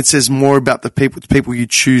I think it says more about the people you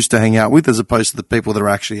choose to hang out with as opposed to the people that are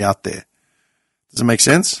actually out there. Does it make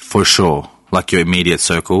sense? For sure. Like your immediate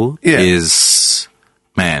circle is,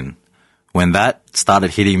 man, when that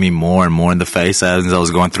started hitting me more and more in the face as I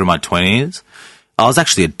was going through my 20s, I was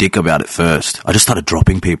actually a dick about it first. I just started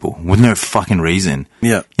dropping people with no fucking reason.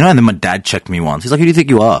 Yeah. You know, and then my dad checked me once. He's like, who do you think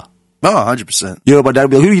you are? Oh, 100%. Yeah, my dad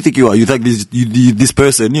would be like, who do you think you are? You think this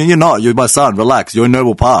person? You're not. You're my son. Relax. You're in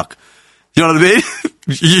Noble Park. You know what I mean?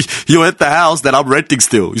 You're at the house that I'm renting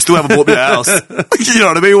still. You still haven't bought me a house. You know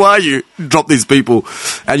what I mean? Why you drop these people?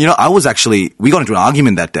 And, you know, we got into an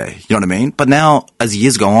argument that day. You know what I mean? But now, as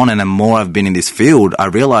years go on and the more I've been in this field, I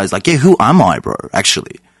realize, like, yeah, who am I, bro,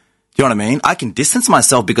 actually? You know what I mean? I can distance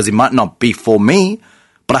myself because it might not be for me,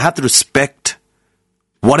 but I have to respect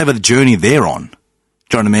whatever the journey they're on.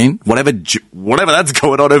 Do you know what I mean? Whatever that's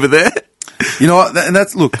going on over there. You know what? And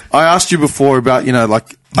that's, look, I asked you before about, you know,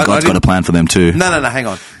 like... God's got a plan for them too. No, hang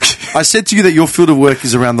on. I said to you that your field of work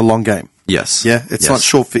is around the long game. Yes. Yeah? It's not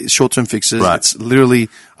short-term fixes. Right. It's literally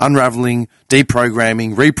unraveling,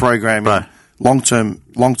 deprogramming, reprogramming,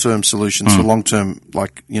 long-term solutions for long-term,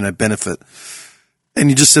 like, you know, benefit. And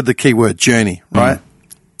you just said the key word, journey, right?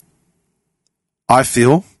 I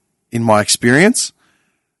feel, in my experience,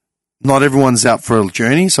 not everyone's out for a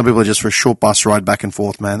journey. Some people are just for a short bus ride back and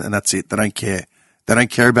forth, man, and that's it. They don't care. They don't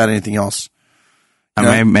care about anything else.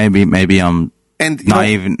 Maybe I'm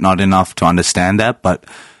naive, not enough to understand that, but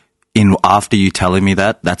after you telling me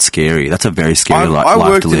that, that's scary. That's a very scary life to live. I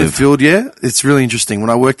worked in the field, yeah. It's really interesting. When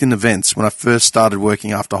I worked in events, when I first started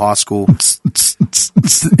working after high school.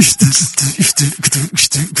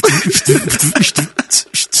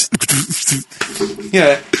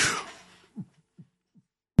 Yeah.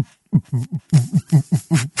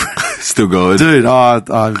 Still going. Dude, 3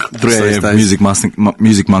 a.m.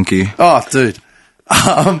 Music Monkey. Oh, dude.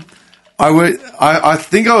 I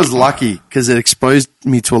think I was lucky because it exposed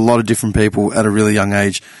me to a lot of different people at a really young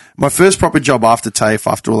age. My first proper job after TAFE,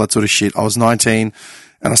 after all that sort of shit, I was 19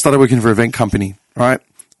 and I started working for an event company, right?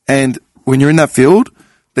 And when you're in that field,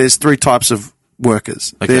 there's 3 types of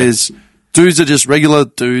workers. Okay. There's dudes that are just regular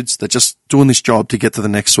dudes that just doing this job to get to the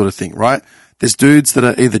next sort of thing, right? There's dudes that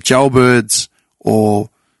are either jailbirds or,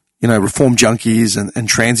 you know, reform junkies and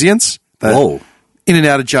transients. That in and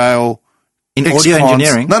out of jail. In audio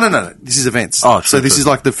engineering? No. This is events. Oh, so this is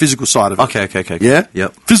like the physical side of it. Okay. Yeah?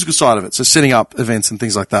 Yep. Physical side of it. So setting up events and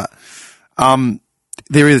things like that.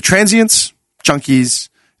 They're either transients, junkies,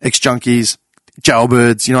 ex-junkies,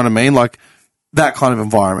 jailbirds, you know what I mean? Like that kind of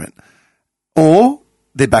environment. Or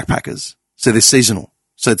they're backpackers. So they're seasonal.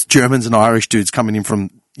 So it's Germans and Irish dudes coming in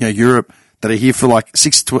from, you know, Europe that are here for like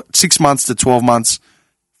 6 months to 12 months,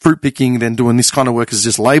 fruit picking, then doing this kind of work as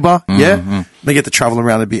just labor. Yeah. They get to travel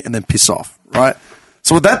around a bit and then piss off. Right.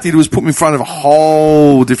 So what that did was put me in front of a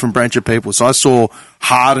whole different branch of people. So I saw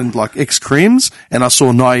hardened like ex-crims and I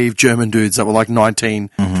saw naive German dudes that were like 19,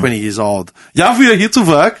 20 years old. Yeah, we are here to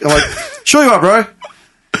work. I'm like, sure you are, bro.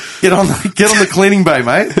 get on the cleaning bay,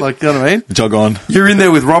 mate. Like, you know what I mean? Jog on. You're in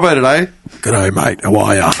there with Robbo today. G'day, mate. How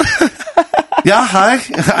are ya? Yeah,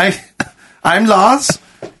 hey. I'm Lars.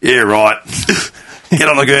 Yeah, right. Get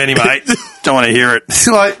on the gurney, mate. Don't want to hear it.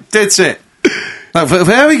 Like, dead set. Like,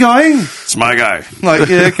 where are we going? Smogo. Like,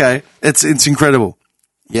 yeah, okay. It's incredible.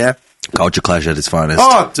 Yeah. Culture clash at its finest.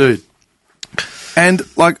 Oh, dude. And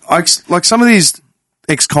like some of these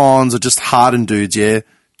ex-cons are just hardened dudes, yeah.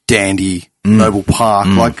 Dandy, Noble Park,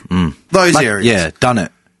 those areas. Yeah, done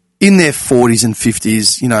it. In their 40s and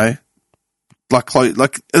 50s, you know,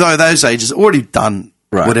 those ages, already done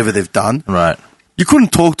whatever they've done. Right. You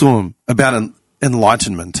couldn't talk to them about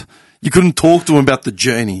enlightenment. You couldn't talk to them about the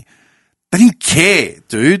journey. They didn't care,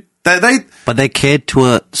 dude. But they cared to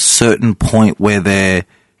a certain point where they're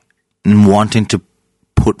wanting to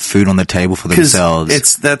put food on the table for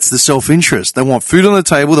themselves. That's the self-interest. They want food on the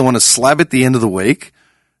table. They want a slab at the end of the week,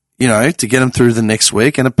 you know, to get them through the next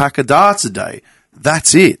week, and a pack of darts a day.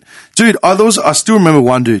 That's it. Dude, I still remember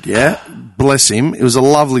one dude, yeah? Bless him. It was a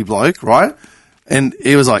lovely bloke, right? And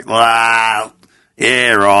he was like, wow,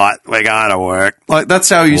 yeah, right, we're going to work. Like, that's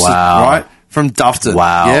how he used to, right? From Dufton.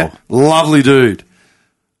 Wow. Yeah? Lovely dude.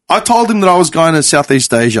 I told him that I was going to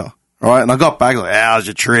Southeast Asia, right? And I got back, like, how's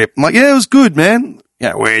your trip? I'm like, yeah, it was good, man.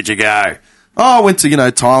 Yeah, where'd you go? Oh, I went to,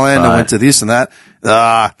 Thailand. Right. I went to this and that.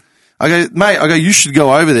 I go, mate, you should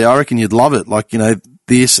go over there. I reckon you'd love it. Like,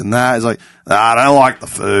 this and that. He's like, I don't like the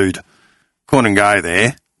food. Couldn't go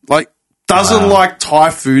there. Like, doesn't like Thai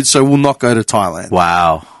food, so will not go to Thailand.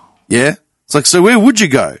 Wow. Yeah? It's like, so where would you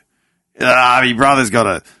go? My brother's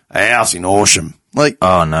got a house in Horsham. Like,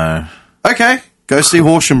 oh, no. Okay, go see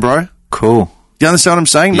Horsham, bro. Cool. Do you understand what I'm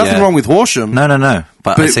saying? Yeah. Nothing wrong with Horsham. No.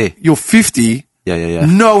 But I see. You're 50. Yeah.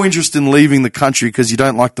 No interest in leaving the country because you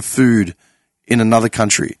don't like the food in another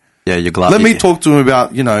country. Yeah, you're glad. Let me talk to him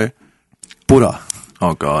about, Buddha.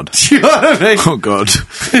 Oh, God. Do you know what I mean? Oh, God.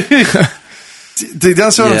 Do you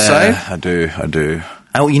understand what I'm saying? I do.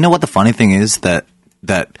 Oh, you know what the funny thing is? That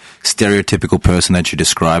stereotypical person that you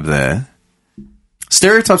described there.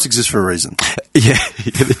 Stereotypes exist for a reason. Yeah,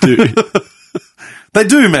 they do. They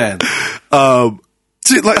do, man.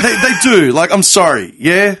 They do. Like, I'm sorry.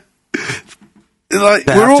 Yeah. Like,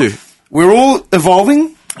 we're all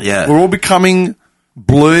evolving. Yeah. We're all becoming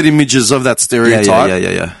blurred images of that stereotype.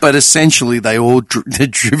 Yeah. But essentially, they're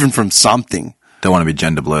driven from something. Don't want to be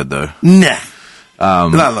gender blurred, though. Nah.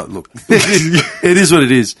 No, look. It is what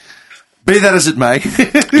it is. Be that as it may.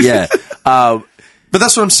 Yeah. But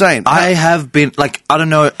that's what I'm saying. I have been, I don't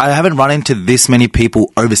know, I haven't run into this many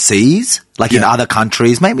people overseas, in other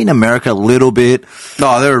countries, maybe in America a little bit.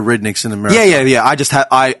 No, there are rednecks in America. Yeah.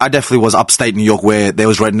 I definitely was upstate New York where there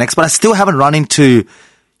was rednecks, but I still haven't run into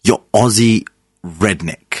your Aussie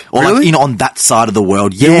redneck. Or really? On that side of the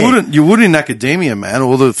world. Yeah. You wouldn't in academia, man,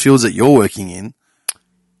 all the fields that you're working in.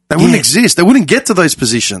 They wouldn't exist. They wouldn't get to those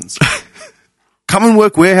positions. Come and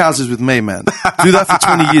work warehouses with me, man. Do that for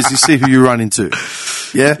 20 years. You see who you run into.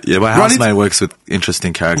 Yeah? Yeah, my housemate works with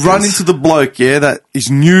interesting characters. Run into the bloke, that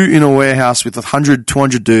is new in a warehouse with 100,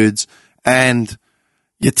 200 dudes, and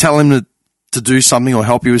you tell him to do something or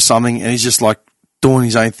help you with something, and he's just doing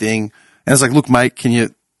his own thing. And it's like, look, mate, can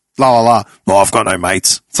you, la. Oh, I've got no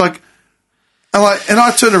mates. It's like, and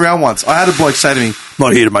I turned around once. I had a bloke say to me, I'm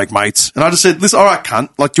not here to make mates. And I just said, listen, all right,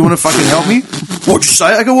 cunt. Do you want to fucking help me? What'd you say?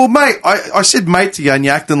 I go, well, mate, I said mate to you and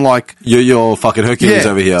you're acting like... You're fucking Hercules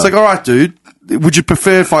over here. It's like, all right, dude. Would you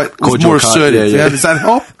prefer if I was more assertive? Yeah. Does that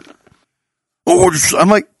help? I'm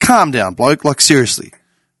like, calm down, bloke. Seriously.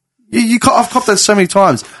 I've copped that so many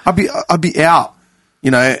times. I'd be out,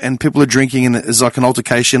 and people are drinking and there's an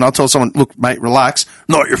altercation. I'll tell someone, look, mate, relax.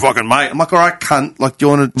 Not your fucking mate. I'm like, all right, cunt. Do you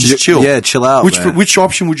want to just chill? Yeah, chill out, Which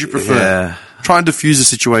option would you prefer? Yeah. Try and diffuse the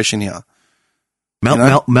situation here.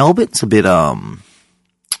 Melbourne's a bit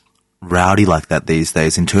rowdy like that these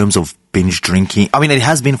days in terms of binge drinking. I mean, it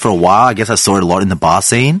has been for a while. I guess I saw it a lot in the bar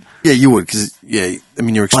scene. Yeah, you would because,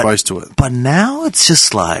 you're exposed to it. But now it's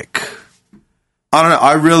just I don't know.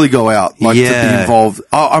 I rarely go out to be involved.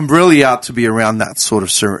 I'm really out to be around that sort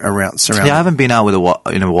of surround. Yeah, I haven't been out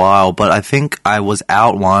in a while, but I think I was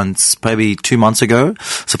out once, maybe 2 months ago.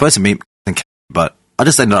 Supposed to meet, but I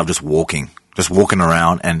just ended up just walking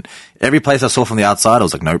around, and every place I saw from the outside, I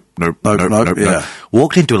was like, nope. Yeah.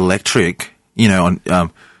 Walked into Electric,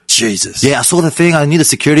 Jesus. Yeah, I saw the thing. I knew the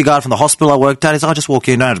security guard from the hospital I worked at. He's like, I just walk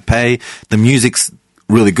in, don't have to pay. The music's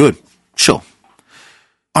really good. Sure.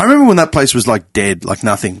 I remember when that place was dead,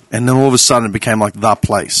 nothing. And then all of a sudden it became the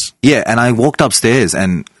place. Yeah, and I walked upstairs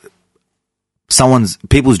and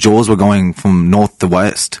people's jaws were going from north to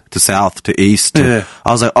west to south to east. I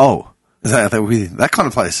was like, oh. Is that kind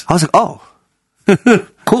of place? I was like, oh.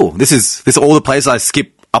 cool. This is all the places I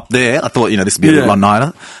skip up there. I thought, this would be a lot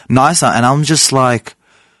nicer. And I'm just like,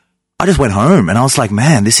 I just went home and I was like,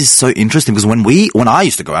 man, this is so interesting because when I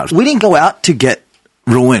used to go out, we didn't go out to get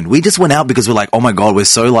ruined. We just went out because we're like, oh my God, we're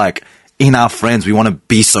so like in our friends. We want to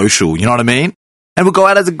be social. You know what I mean? And we'll go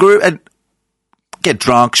out as a group and get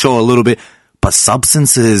drunk, sure, a little bit, but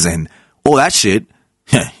substances and all that shit,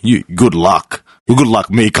 good luck. Well, good luck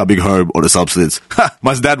me coming home on a substance.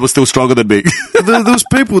 My dad was still stronger than me. there was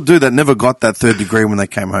people, that never got that third degree when they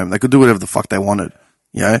came home. They could do whatever the fuck they wanted,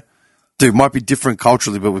 Dude, might be different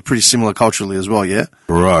culturally, but we're pretty similar culturally as well, yeah?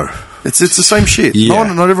 Bro. It's the same shit.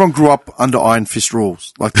 Yeah. Not everyone grew up under Iron Fist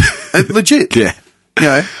rules. Like, legit. Yeah.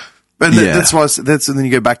 And that's why, and then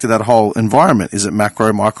you go back to that whole environment. Is it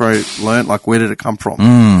macro, micro, learned? Like, where did it come from?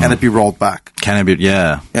 Can it be rolled back? Can it be,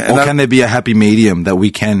 or can there be a happy medium that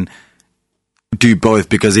we can do both?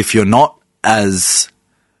 Because if you're not as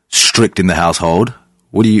strict in the household,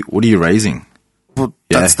 what are you raising? Well,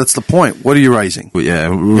 that's the point. What are you raising?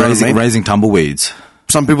 Well, raising tumbleweeds.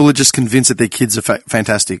 Some people are just convinced that their kids are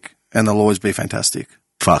fantastic and they'll always be fantastic.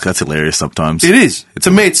 Fuck, that's hilarious sometimes. It is.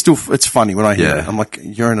 To me, it's funny when I hear it. I'm like,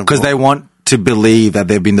 you're in a... Because they want to believe that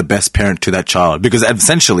they've been the best parent to that child. Because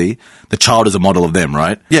essentially, the child is a model of them,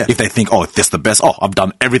 right? Yeah. If they think, this is the best. I've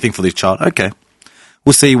done everything for this child. Okay.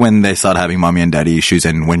 We'll see when they start having mommy and daddy issues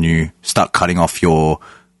and when you start cutting off your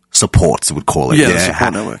supports, we'd call it. Yeah, the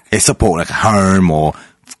support network. Support, like home or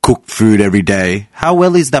cook food every day. How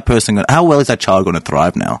well is that child going to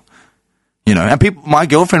thrive now? And my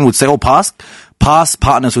girlfriend would say, past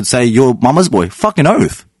partners would say, you're mama's boy. Fucking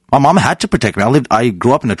oath. My mom had to protect me. I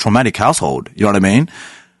grew up in a traumatic household. You know what I mean?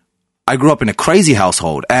 I grew up in a crazy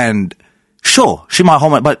household and sure, she might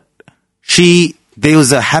hold but there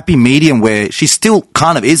was a happy medium where she still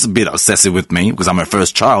kind of is a bit obsessive with me because I'm her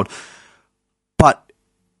first child, but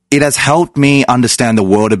it has helped me understand the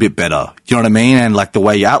world a bit better. You know what I mean? And like the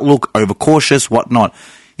way you outlook, overcautious, whatnot.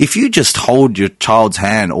 If you just hold your child's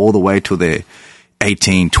hand all the way till they're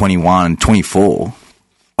 18, 21, 24.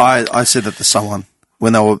 I said that to someone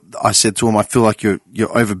when I said to them, I feel like you're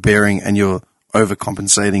overbearing and you're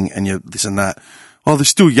overcompensating and you're this and that. Oh, they're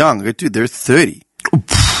still young. I go, dude, they're 30.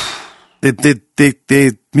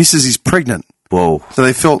 Their missus is pregnant. Whoa. So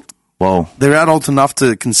they felt, whoa, they're adult enough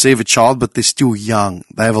to conceive a child, but they're still young.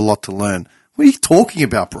 They have a lot to learn. What are you talking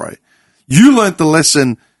about, bro? You learnt the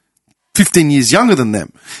lesson 15 years younger than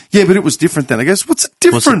them. Yeah, but it was different then. I guess, what's the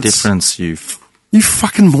difference? What's the difference, you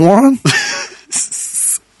fucking moron?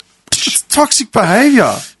 It's toxic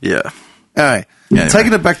behavior. Yeah. Hey,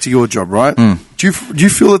 taking it back to your job, right? Do you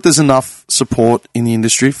feel that there's enough support in the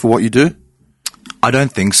industry for what you do? I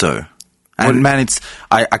don't think so. And man,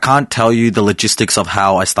 I can't tell you the logistics of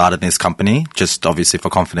how I started this company, just obviously for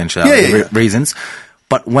confidentiality reasons.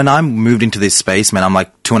 But when I moved into this space, man, I'm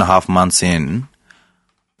like 2.5 months in.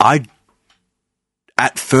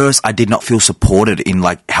 At first, I did not feel supported in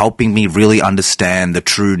like helping me really understand the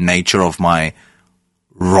true nature of my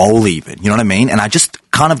role even. You know what I mean? And I just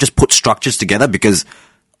kind of just put structures together because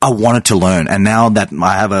I wanted to learn. And now that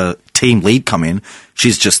I have a team lead come in,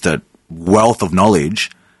 she's just a wealth of knowledge.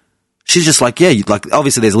 She's just like,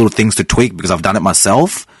 obviously there's little things to tweak because I've done it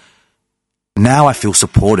myself. Now I feel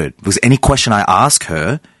supported because any question I ask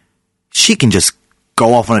her, she can just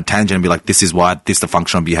go off on a tangent and be like, this is why, this is the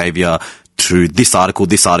functional behavior through this article,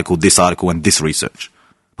 and this research.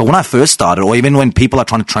 But when I first started, or even when people are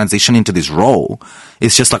trying to transition into this role,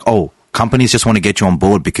 it's just like, companies just want to get you on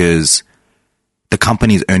board because the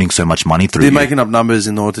company is earning so much money through They're making up numbers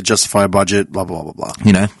in order to justify a budget, blah, blah, blah, blah.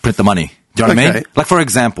 Print the money. Do you know what I mean? Like, for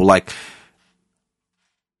example,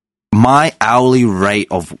 my hourly rate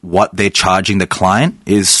of what they're charging the client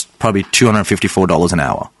is probably $254 an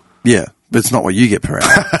hour. Yeah, but it's not what you get per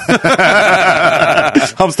hour.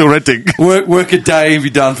 I'm still renting. Work a day and be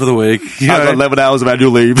done for the week. I've got 11 hours of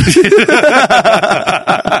annual leave. That's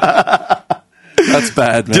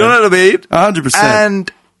bad, man. Do you know what I mean? 100%.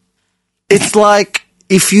 And it's like,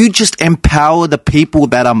 if you just empower the people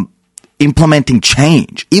that are implementing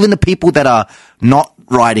change, even the people that are not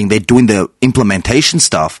writing, they're doing the implementation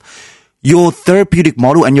stuff, your therapeutic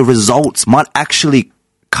model and your results might actually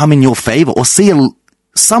come in your favor or see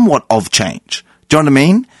somewhat of change. Do you know what I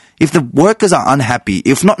mean? If the workers are unhappy,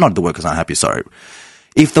 if not the workers are unhappy, sorry.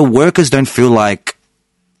 If the workers don't feel like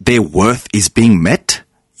their worth is being met,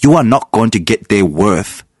 you are not going to get their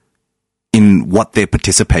worth in what they're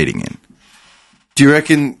participating in. Do you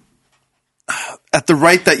reckon at the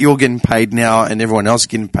rate that you're getting paid now and everyone else is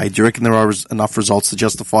getting paid, do you reckon there are enough results to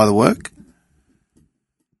justify the work?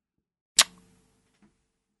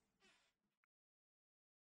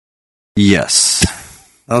 Yes.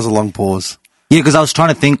 That was a long pause. Yeah, because I was trying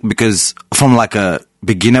to think, because from like a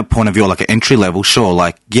beginner point of view, or like an entry level, sure,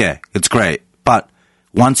 like, yeah, it's great. But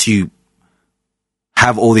once you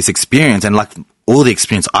have all this experience, and like all the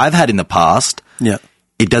experience I've had in the past, Yeah.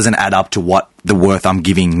 it doesn't add up to what the worth I'm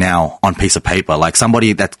giving now on piece of paper. Like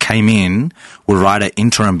somebody that came in will write an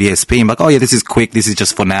interim BSP and be like, oh yeah, this is quick. This is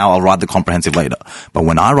just for now. I'll write the comprehensive later. But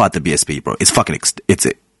when I write the BSP, bro, it's fucking,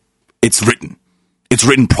 it's written. It's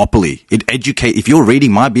written properly. If you're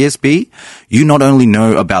reading my BSP, you not only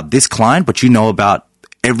know about this client, but you know about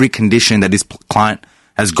every condition that this client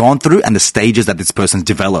has gone through and the stages that this person's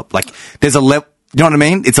developed. Like there's a level, you know what I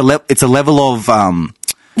mean? It's a level of,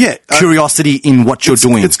 curiosity in what you're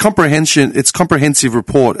doing. It's comprehension. It's comprehensive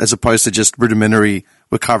report as opposed to just rudimentary.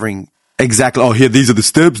 We're covering exactly. Oh, here these are the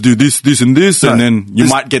steps. Do this, this, and this, and then you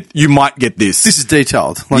might get this. This is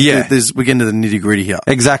detailed. Like we get into the nitty gritty here.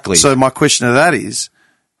 Exactly. So my question to that is,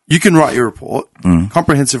 you can write your report,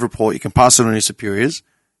 comprehensive report. You can pass it on to your superiors.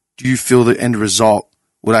 Do you feel the end result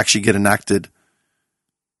would actually get enacted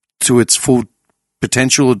to its full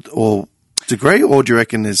potential or degree, or do you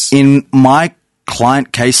reckon there's in my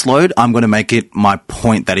client caseload, I'm going to make it my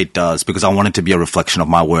point that it does, because I want it to be a reflection of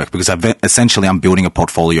my work, because essentially I'm building a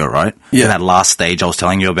portfolio, right? Yeah. In that last stage I was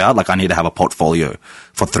telling you about, like I need to have a portfolio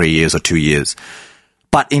for 3 years or 2 years.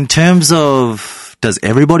 But in terms of, does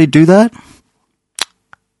everybody do that?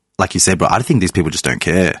 Like you said, bro, I think these people just don't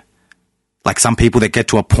care. Like some people that get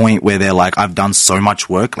to a point where they're like, I've done so much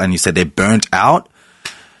work, and you said they're burnt out.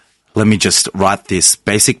 Let me just write this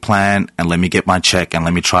basic plan and let me get my check and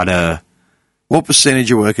let me try to... What percentage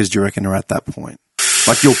of workers do you reckon are at that point?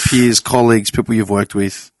 Like your peers, colleagues, people you've worked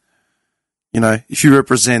with. You know, if you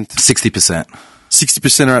represent 60%.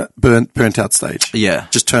 60% are at burnt out stage. Yeah.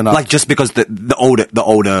 Just turn up. Like just because the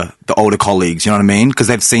older colleagues, you know what I mean? Because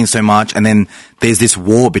they've seen so much, and then there's this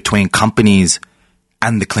war between companies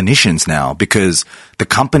and the clinicians now, because the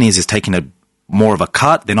companies is taking more of a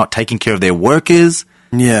cut. They're not taking care of their workers.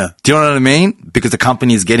 Yeah. Do you know what I mean? Because the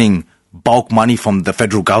company is getting bulk money from the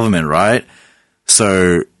federal government, right?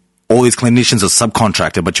 So all these clinicians are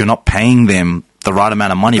subcontracted, but you're not paying them the right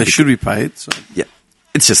amount of money. They should be paid. So. Yeah.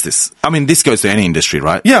 It's just this. I mean, this goes to any industry,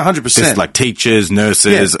 right? Yeah, 100%. It's like teachers,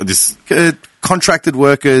 nurses, this contracted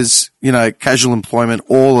workers, you know, casual employment,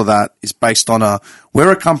 all of that is based on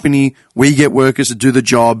we're a company, we get workers to do the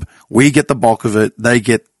job, we get the bulk of it, they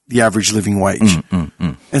get the average living wage.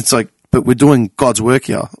 It's like, but we're doing God's work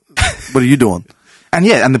here. What are you doing? And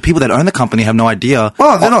and the people that own the company have no idea.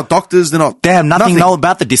 Oh, they're not doctors. They have nothing know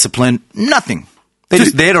about the discipline. Nothing. They're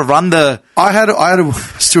just there to run the... I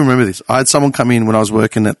still remember this. I had someone come in when I was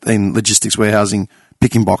working in logistics warehousing,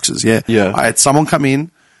 picking boxes. Yeah. I had someone come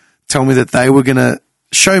in, tell me that they were going to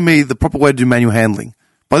show me the proper way to do manual handling.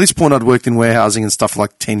 By this point, I'd worked in warehousing and stuff for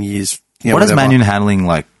like 10 years. What does manual handling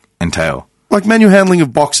like entail? Like manual handling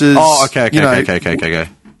of boxes. Oh, okay.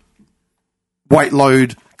 Weight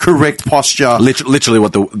load, correct posture. Literally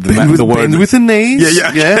what the word. Bend with the knees.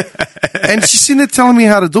 Yeah. And she's sitting there telling me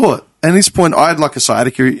how to do it. And at this point, I had like a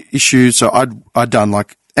sciatica issue, so I'd done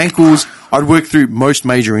like ankles. I'd worked through most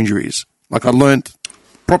major injuries. Like I learned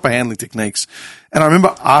proper handling techniques. And I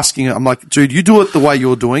remember asking her, I'm like, dude, you do it the way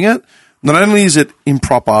you're doing it. Not only is it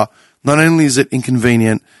improper, not only is it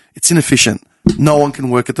inconvenient, it's inefficient. No one can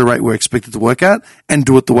work at the rate we're expected to work at and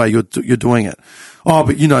do it the way you're doing it. Oh,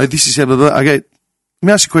 but you know, this is how, okay, let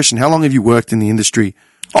me ask you a question. How long have you worked in the industry?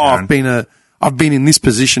 Oh, I've been in this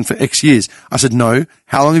position for X years. I said, no.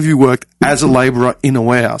 How long have you worked as a labourer in a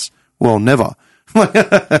warehouse? Well, never.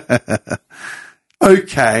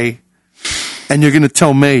 Okay. And you're going to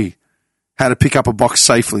tell me how to pick up a box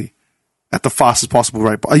safely at the fastest possible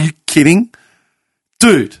rate. Are you kidding?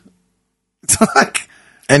 Dude. It's like...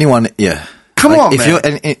 Anyone, yeah. Come on,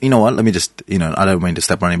 man. And you know what? Let me just, I don't mean to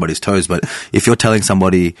step on anybody's toes, but if you're telling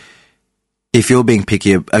somebody, if you're being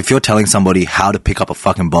picky, if you're telling somebody how to pick up a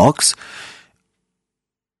fucking box...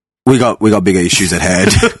 We got bigger issues at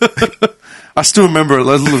hand. I still remember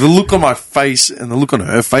the look on my face and the look on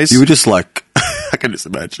her face. You were just like, I can just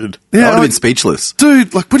imagine. Yeah, I would have been speechless.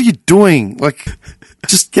 Dude, like, what are you doing? Like,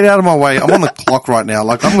 just get out of my way. I'm on the clock right now.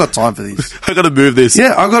 Like, I haven't got time for this. I got to move this.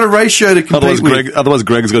 Yeah, I've got a ratio to compete with. Otherwise,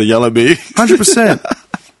 Greg's going to yell at me. 100%.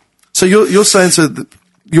 So you're saying that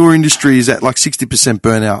your industry is at like 60%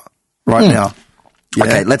 burnout right now. Yeah.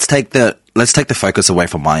 Okay, let's take the focus away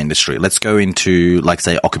from my industry. Let's go into, like,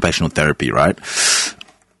 say, occupational therapy, right?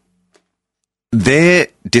 Their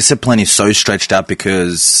discipline is so stretched out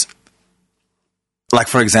because, like,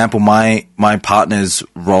 for example, my partner's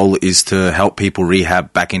role is to help people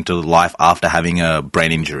rehab back into life after having a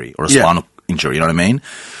brain injury or a spinal injury, you know what I mean?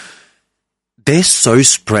 They're so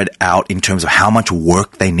spread out in terms of how much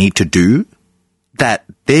work they need to do that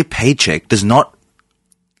their paycheck does not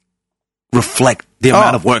reflect the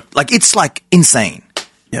amount of work. Like, it's like insane.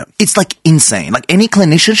 Yeah. It's like insane. Like, any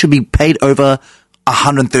clinician should be paid over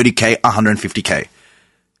 130K, 150K.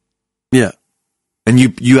 Yeah. And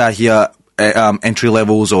you out here, entry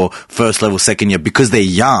levels or first level, second year, because they're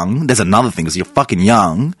young. There's another thing, because you're fucking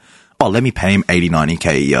young. Oh, let me pay him 80, 90K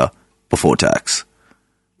a year before tax.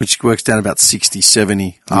 Which works down about 60,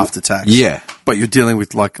 70 after tax. Yeah. But you're dealing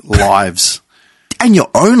with, like, lives. And your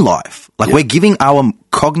own life. Like, we're giving our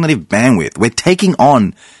cognitive bandwidth. We're taking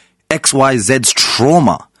on XYZ's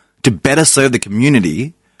trauma to better serve the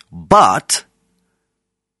community, but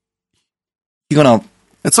you're going to...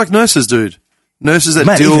 It's like nurses, dude. Nurses that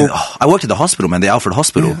I worked at the hospital, man, the Alfred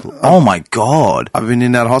Hospital. Yeah. Oh, my God. I've been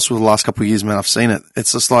in that hospital the last couple of years, man. I've seen it.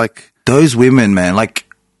 It's just like... Those women, man, like...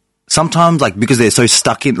 Sometimes, like, because they're so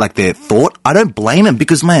stuck in, like, their thought, I don't blame them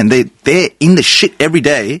because, man, they're in the shit every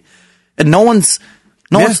day and no one's,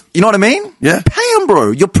 you know what I mean? Yeah. Pay them,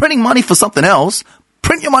 bro. You're printing money for something else.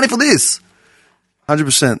 Print your money for this.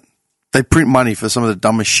 100%. They print money for some of the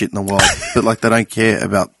dumbest shit in the world, but, like, they don't care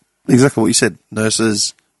about exactly what you said.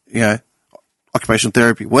 Nurses, you know, occupational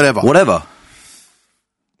therapy, whatever.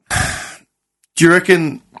 Do you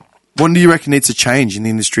reckon, what do you reckon needs to change in the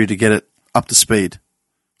industry to get it up to speed?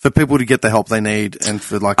 For people to get the help they need and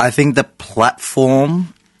for like... I think the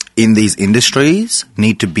platform in these industries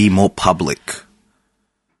need to be more public.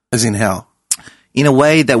 As in how? In a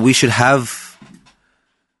way that we should have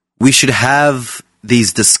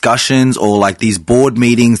these discussions or like these board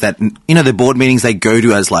meetings that, you know, the board meetings they go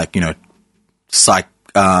to as like, you know, psych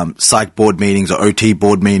board meetings or OT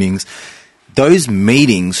board meetings. Those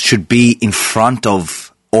meetings should be in front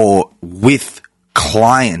of or with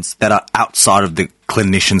clients that are outside of the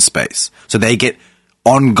clinician space. So they get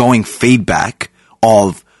ongoing feedback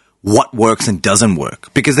of what works and doesn't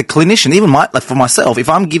work. Because the clinician, even like for myself, if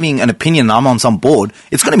I'm giving an opinion and I'm on some board,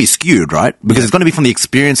 it's going to be skewed, right? Because it's going to be from the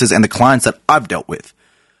experiences and the clients that I've dealt with.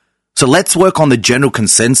 So let's work on the general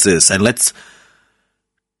consensus and let's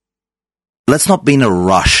not be in a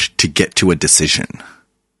rush to get to a decision.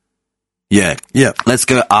 Yeah. Let's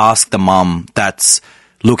go ask the mum that's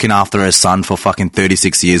looking after her son for fucking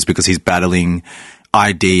 36 years because he's battling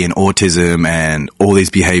ID and autism and all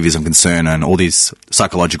these behaviors of concern and all these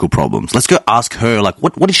psychological problems. Let's go ask her, like,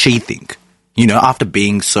 what does she think? You know, after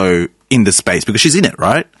being so in the space, because she's in it,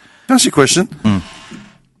 right? Can I ask you a question?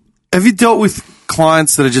 Have you dealt with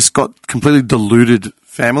clients that have just got completely deluded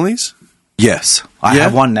families? Yes. I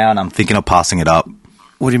have one now and I'm thinking of passing it up.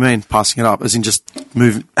 What do you mean, passing it up? As in just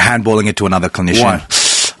handballing it to another clinician. Why?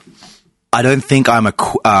 I don't think I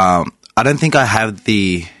have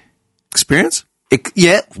the experience.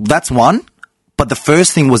 Yeah, that's one. But the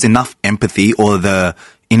first thing was enough empathy or the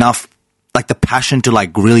passion to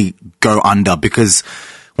like really go under, because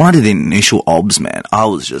when I did the initial OBS, man, I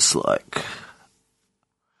was just like,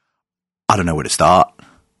 I don't know where to start.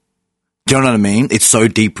 Do you know what I mean? It's so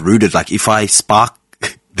deep rooted. Like if I spark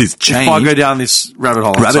this chain, if I go down this rabbit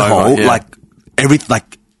hole, like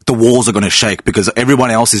the walls are going to shake because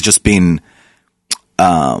everyone else has just been,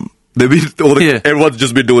 everyone's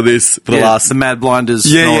just been doing this for the last, the mad blinders.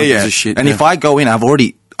 Shit. And if I go in, I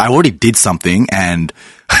already did something. And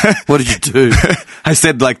what did you do? I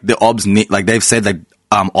said like the OBS, like they've said that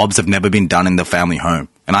OBS have never been done in the family home.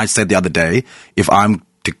 And I said the other day, if I'm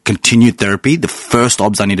to continue therapy, the first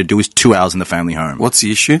OBS I need to do is 2 hours in the family home. What's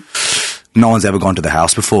the issue? No one's ever gone to the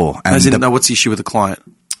house before. And what's the issue with the client?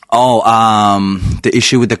 The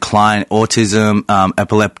issue with the client, autism,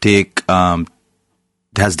 epileptic,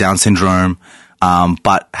 has Down syndrome,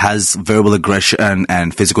 but has verbal aggression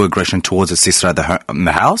and physical aggression towards his sister at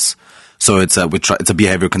the house. So it's a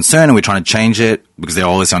behavioral concern and we're trying to change it because they're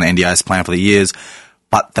always on an NDIS plan for the years.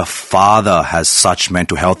 But the father has such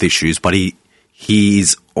mental health issues, but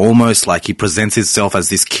he's almost like he presents himself as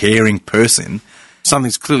this caring person.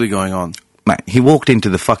 Something's clearly going on. Mate, he walked into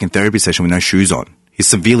the fucking therapy session with no shoes on. He's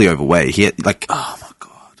severely overweight. He had like, oh my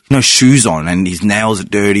God, no shoes on and his nails are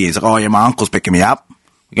dirty. He's like, oh yeah, my uncle's picking me up.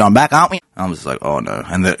 We're going back, aren't we? I'm just like, oh no.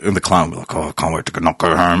 And the client was like, oh, I can't wait to not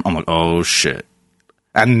go home. I'm like, oh shit.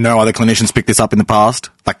 And no other clinicians picked this up in the past.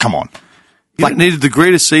 Like, come on. You don't need a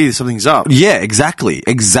degree to see that something's up. Yeah, exactly.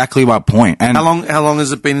 Exactly my point. And how long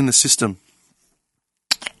has it been in the system?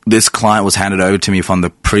 This client was handed over to me from the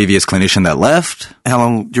previous clinician that left. How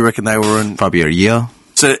long do you reckon they were in? Probably a year.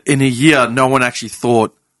 So in a year, no one actually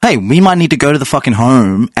thought, hey, we might need to go to the fucking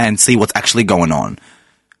home and see what's actually going on.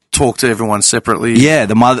 Talk to everyone separately. Yeah,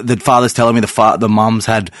 the father's telling me the mum's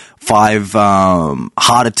had 5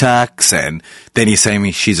 heart attacks, and then he's saying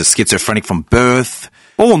me she's a schizophrenic from birth.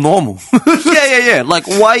 All normal. Yeah. Like,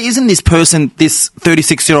 why isn't this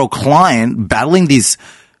 36-year-old client battling these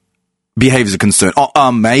behaviors of concern?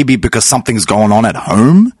 Maybe because something's going on at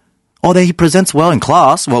home? Or that he presents well in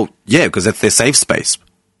class? Well, yeah, because that's their safe space.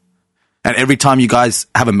 And every time you guys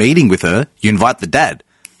have a meeting with her, you invite the dad.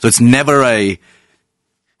 So it's never a...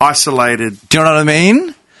 Isolated. Do you know what I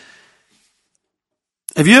mean?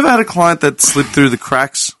 Have you ever had a client that slipped through the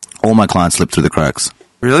cracks? All my clients slip through the cracks.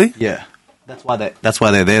 Really? Yeah. That's why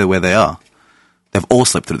they're there where they are. They've all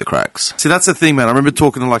slipped through the cracks. See, that's the thing, man. I remember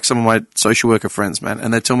talking to like some of my social worker friends, man,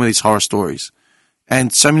 and they tell me these horror stories.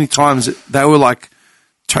 And so many times they were like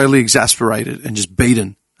totally exasperated and just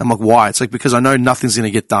beaten. I'm like, why? It's like, because I know nothing's going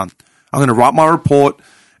to get done. I'm going to write my report.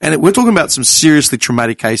 And we're talking about some seriously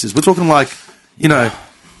traumatic cases. We're talking like, you know,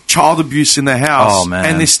 child abuse in their house. Oh, man.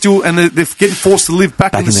 And they're getting forced to live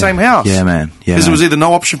back in the same house. Yeah, man. Yeah, because there was either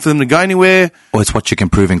no option for them to go anywhere. Or it's what you can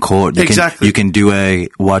prove in court. Exactly. You can do a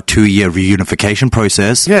 2-year reunification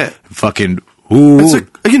process. Yeah. Fucking, ooh. It's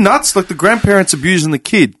like, are you nuts? Like the grandparents abusing the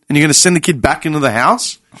kid and you're going to send the kid back into the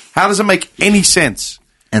house? How does it make any sense?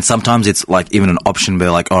 And sometimes it's like even an option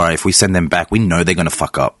where like, all right, if we send them back, we know they're going to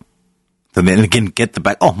fuck up. So then again, get the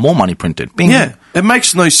back. Oh, more money printed. Bing. Yeah. It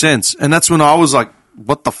makes no sense. And that's when I was like,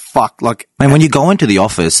 what the fuck? Like, man, when you go into the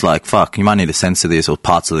office, like, fuck, you might need to censor this or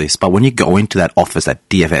parts of this, but when you go into that office at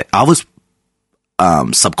DFA, I was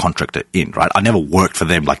subcontracted in, right? I never worked for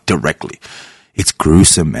them, like, directly. It's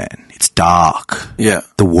gruesome, man. It's dark. Yeah.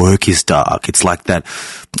 The work is dark. It's like that.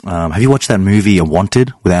 Have you watched that movie,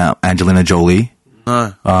 Wanted, without Angelina Jolie?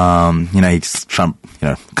 No. You know, he's Trump, you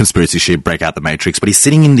know, conspiracy shit, break out the Matrix, but he's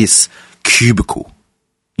sitting in this cubicle.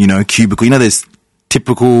 You know, there's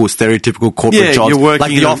typical, stereotypical corporate jobs. You're working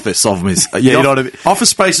like The Office of me. Yeah, you know what I mean?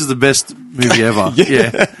 Office Space is the best movie ever.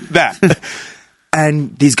 Yeah. That.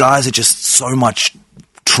 And these guys are just so much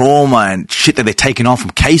trauma and shit that they're taking on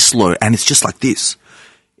from caseload, and it's just like this.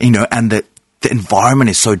 You know, and the environment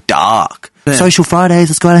is so dark. Yeah. Social Fridays,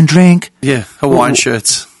 let's go out and drink. Yeah, Hawaiian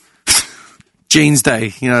shirts. Jeans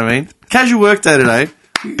day, you know what I mean? Casual work day today.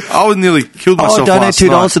 I was nearly killed myself donate last $2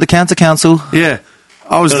 night. to the Cancer Council. Yeah.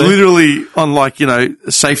 I was literally on like, you know,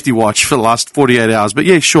 a safety watch for the last 48 hours. But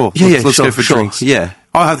yeah, sure. Let's go for drinks. Yeah.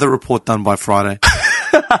 I'll have the report done by Friday.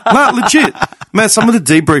 No, legit. Man, some of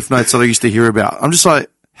the debrief notes that I used to hear about, I'm just like,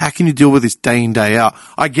 how can you deal with this day in, day out?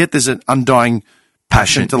 I get there's an undying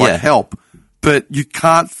passion to like help, but you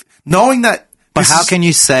can't, knowing that. But how can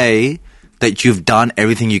you say that you've done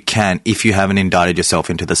everything you can if you haven't indicted yourself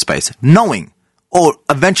into the space? Knowing, or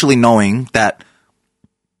eventually knowing that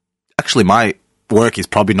actually my work is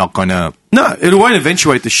probably not going to... No, it won't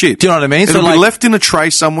eventuate the shit. Do you know what I mean? It'll be left in a tray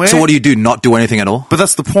somewhere. So what do you do? Not do anything at all? But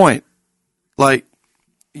that's the point. Like,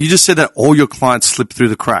 you just said that all your clients slip through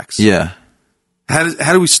the cracks. Yeah.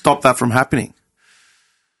 How do we stop that from happening?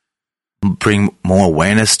 Bring more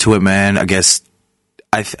awareness to it, man. I guess...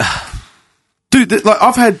 Dude, like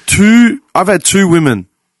I've had two women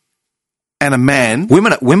and a man.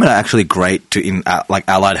 Women are actually great in like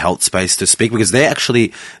allied health space to speak, because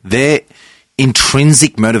their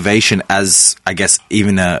intrinsic motivation as, I guess,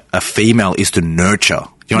 even a female is to nurture.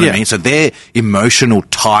 You know what I mean? So their emotional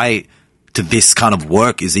tie to this kind of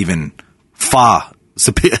work is even far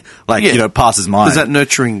superior, you know, passes mine. There's that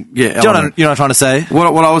nurturing, Do you know what I'm trying to say? What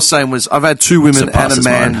I was saying was I've had two women and a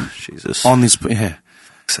man on this. Yeah.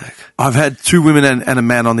 I've had two women and a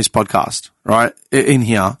man on this podcast, right, in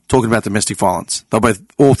here, talking about domestic violence.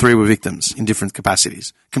 All three were victims in different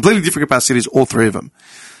capacities. Completely different capacities, all three of them.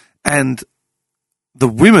 And the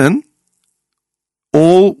women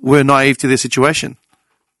all were naive to their situation.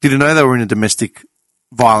 Didn't know they were in a domestic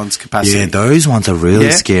violence capacity. Yeah, those ones are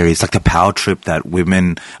really scary. It's like the power trip that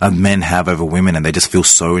men have over women, and they just feel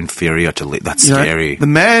so inferior to live. That's scary. The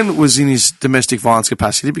man was in his domestic violence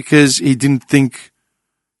capacity because he didn't think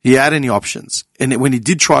he had any options. And when he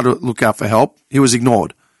did try to look out for help, he was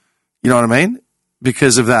ignored. You know what I mean?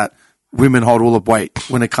 Because of that, women hold all the weight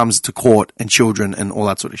when it comes to court and children and all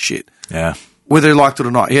that sort of shit. Yeah. Whether he liked it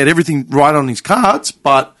or not. He had everything right on his cards,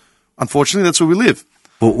 but unfortunately that's where we live.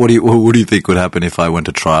 Well, what do you think would happen if I went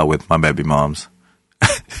to trial with my baby moms?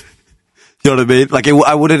 You know what I mean? Like, I was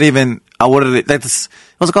like,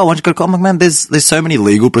 oh, why don't you go to court? I'm like, man, there's so many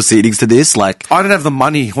legal proceedings to this. Like, I don't have the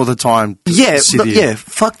money all the time.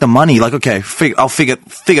 Fuck the money. Like, okay, I'll figure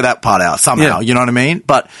that part out somehow. You know what I mean?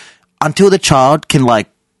 But until the child can like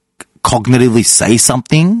cognitively say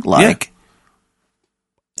something, like,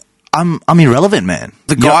 I'm irrelevant, man.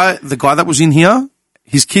 The guy that was in here,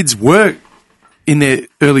 his kids were in their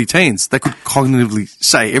early teens. They could cognitively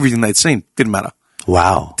say everything they'd seen. Didn't matter.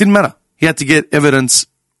 Wow. Didn't matter. He had to get evidence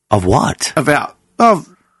of what? Of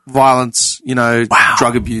violence,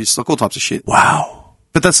 drug abuse, like all types of shit. Wow.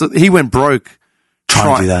 But he went broke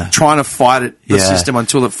Trying to do that. trying to fight the Yeah. system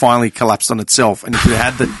until it finally collapsed on itself. And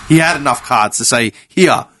he had enough cards to say,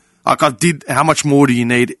 here, like how much more do you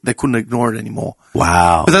need? They couldn't ignore it anymore.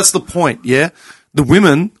 Wow. But that's the point, yeah? The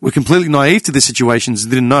women were completely naive to the situations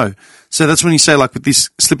and didn't know. So that's when you say, like, with this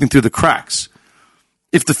slipping through the cracks,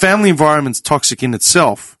 if the family environment's toxic in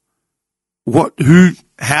itself,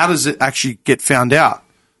 how does it actually get found out?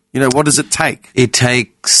 What does it take? It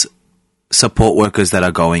takes support workers that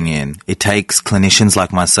are going in. It takes clinicians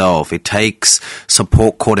like myself. It takes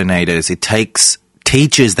support coordinators. It takes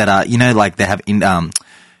teachers that are, like they have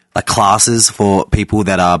like classes for people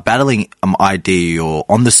that are battling ID or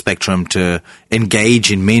on the spectrum to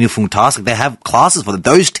engage in meaningful tasks. They have classes for that.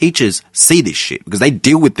 Those teachers see this shit because they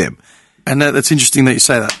deal with them. And that's interesting that you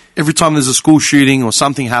say that. Every time there's a school shooting or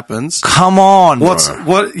something happens, come on, you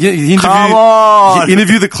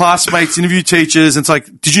interview the classmates, interview teachers, and it's like,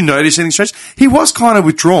 did you notice anything strange? He was kind of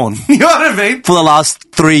withdrawn. You know what I mean? For the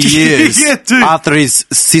last 3 years. Yeah, dude. After his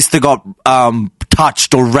sister got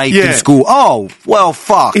touched or raped in school. Oh, well,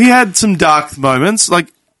 fuck. He had some dark moments.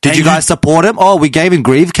 Like, did you guys support him? Oh, we gave him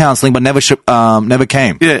grief counselling, but never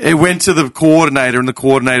came. Yeah, it went to the coordinator, and the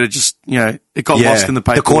coordinator just, it got lost in the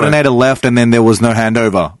paperwork. The coordinator left, and then there was no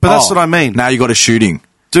handover. But that's what I mean. Now you got a shooting.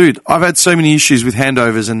 Dude, I've had so many issues with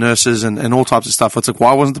handovers and nurses and all types of stuff. It's like,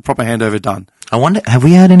 why wasn't the proper handover done? I wonder, have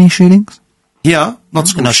we had any shootings? Yeah, not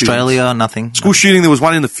school in Australia, shootings. Nothing. School shooting, there was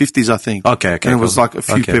one in the 50s, I think. Okay. And it was like a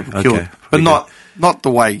few people killed. But not the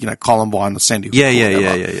way, Columbine or Sandy Hook.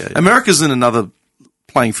 Yeah. America's in another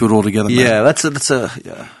playing field altogether, man. Yeah, that's a.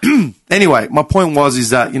 Anyway, my point is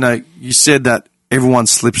that, you said that everyone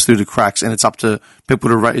slips through the cracks and it's up to people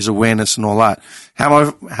to raise awareness and all that.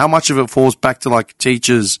 How much of it falls back to, like,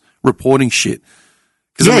 teachers reporting shit?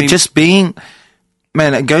 Yeah, just being...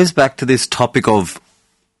 Man, it goes back to this topic of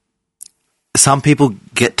some people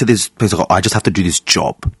get to this place of, I just have to do this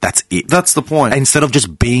job. That's it. That's the point. Instead of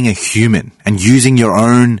just being a human and using your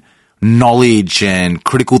own knowledge and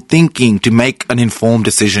critical thinking to make an informed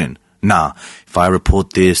decision. Nah, if I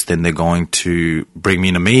report this, then they're going to bring me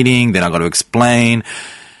in a meeting, then I got to explain.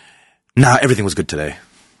 Nah, everything was good today.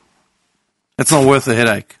 It's not worth the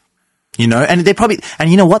headache. And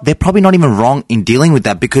you know what? They're probably not even wrong in dealing with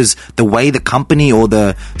that because the way the company or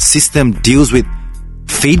the system deals with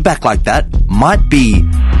feedback like that might be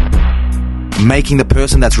making the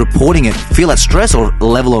person that's reporting it feel that stress or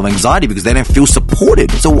level of anxiety because they don't feel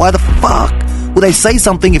supported. So why the fuck will they say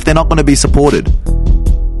something if they're not going to be supported?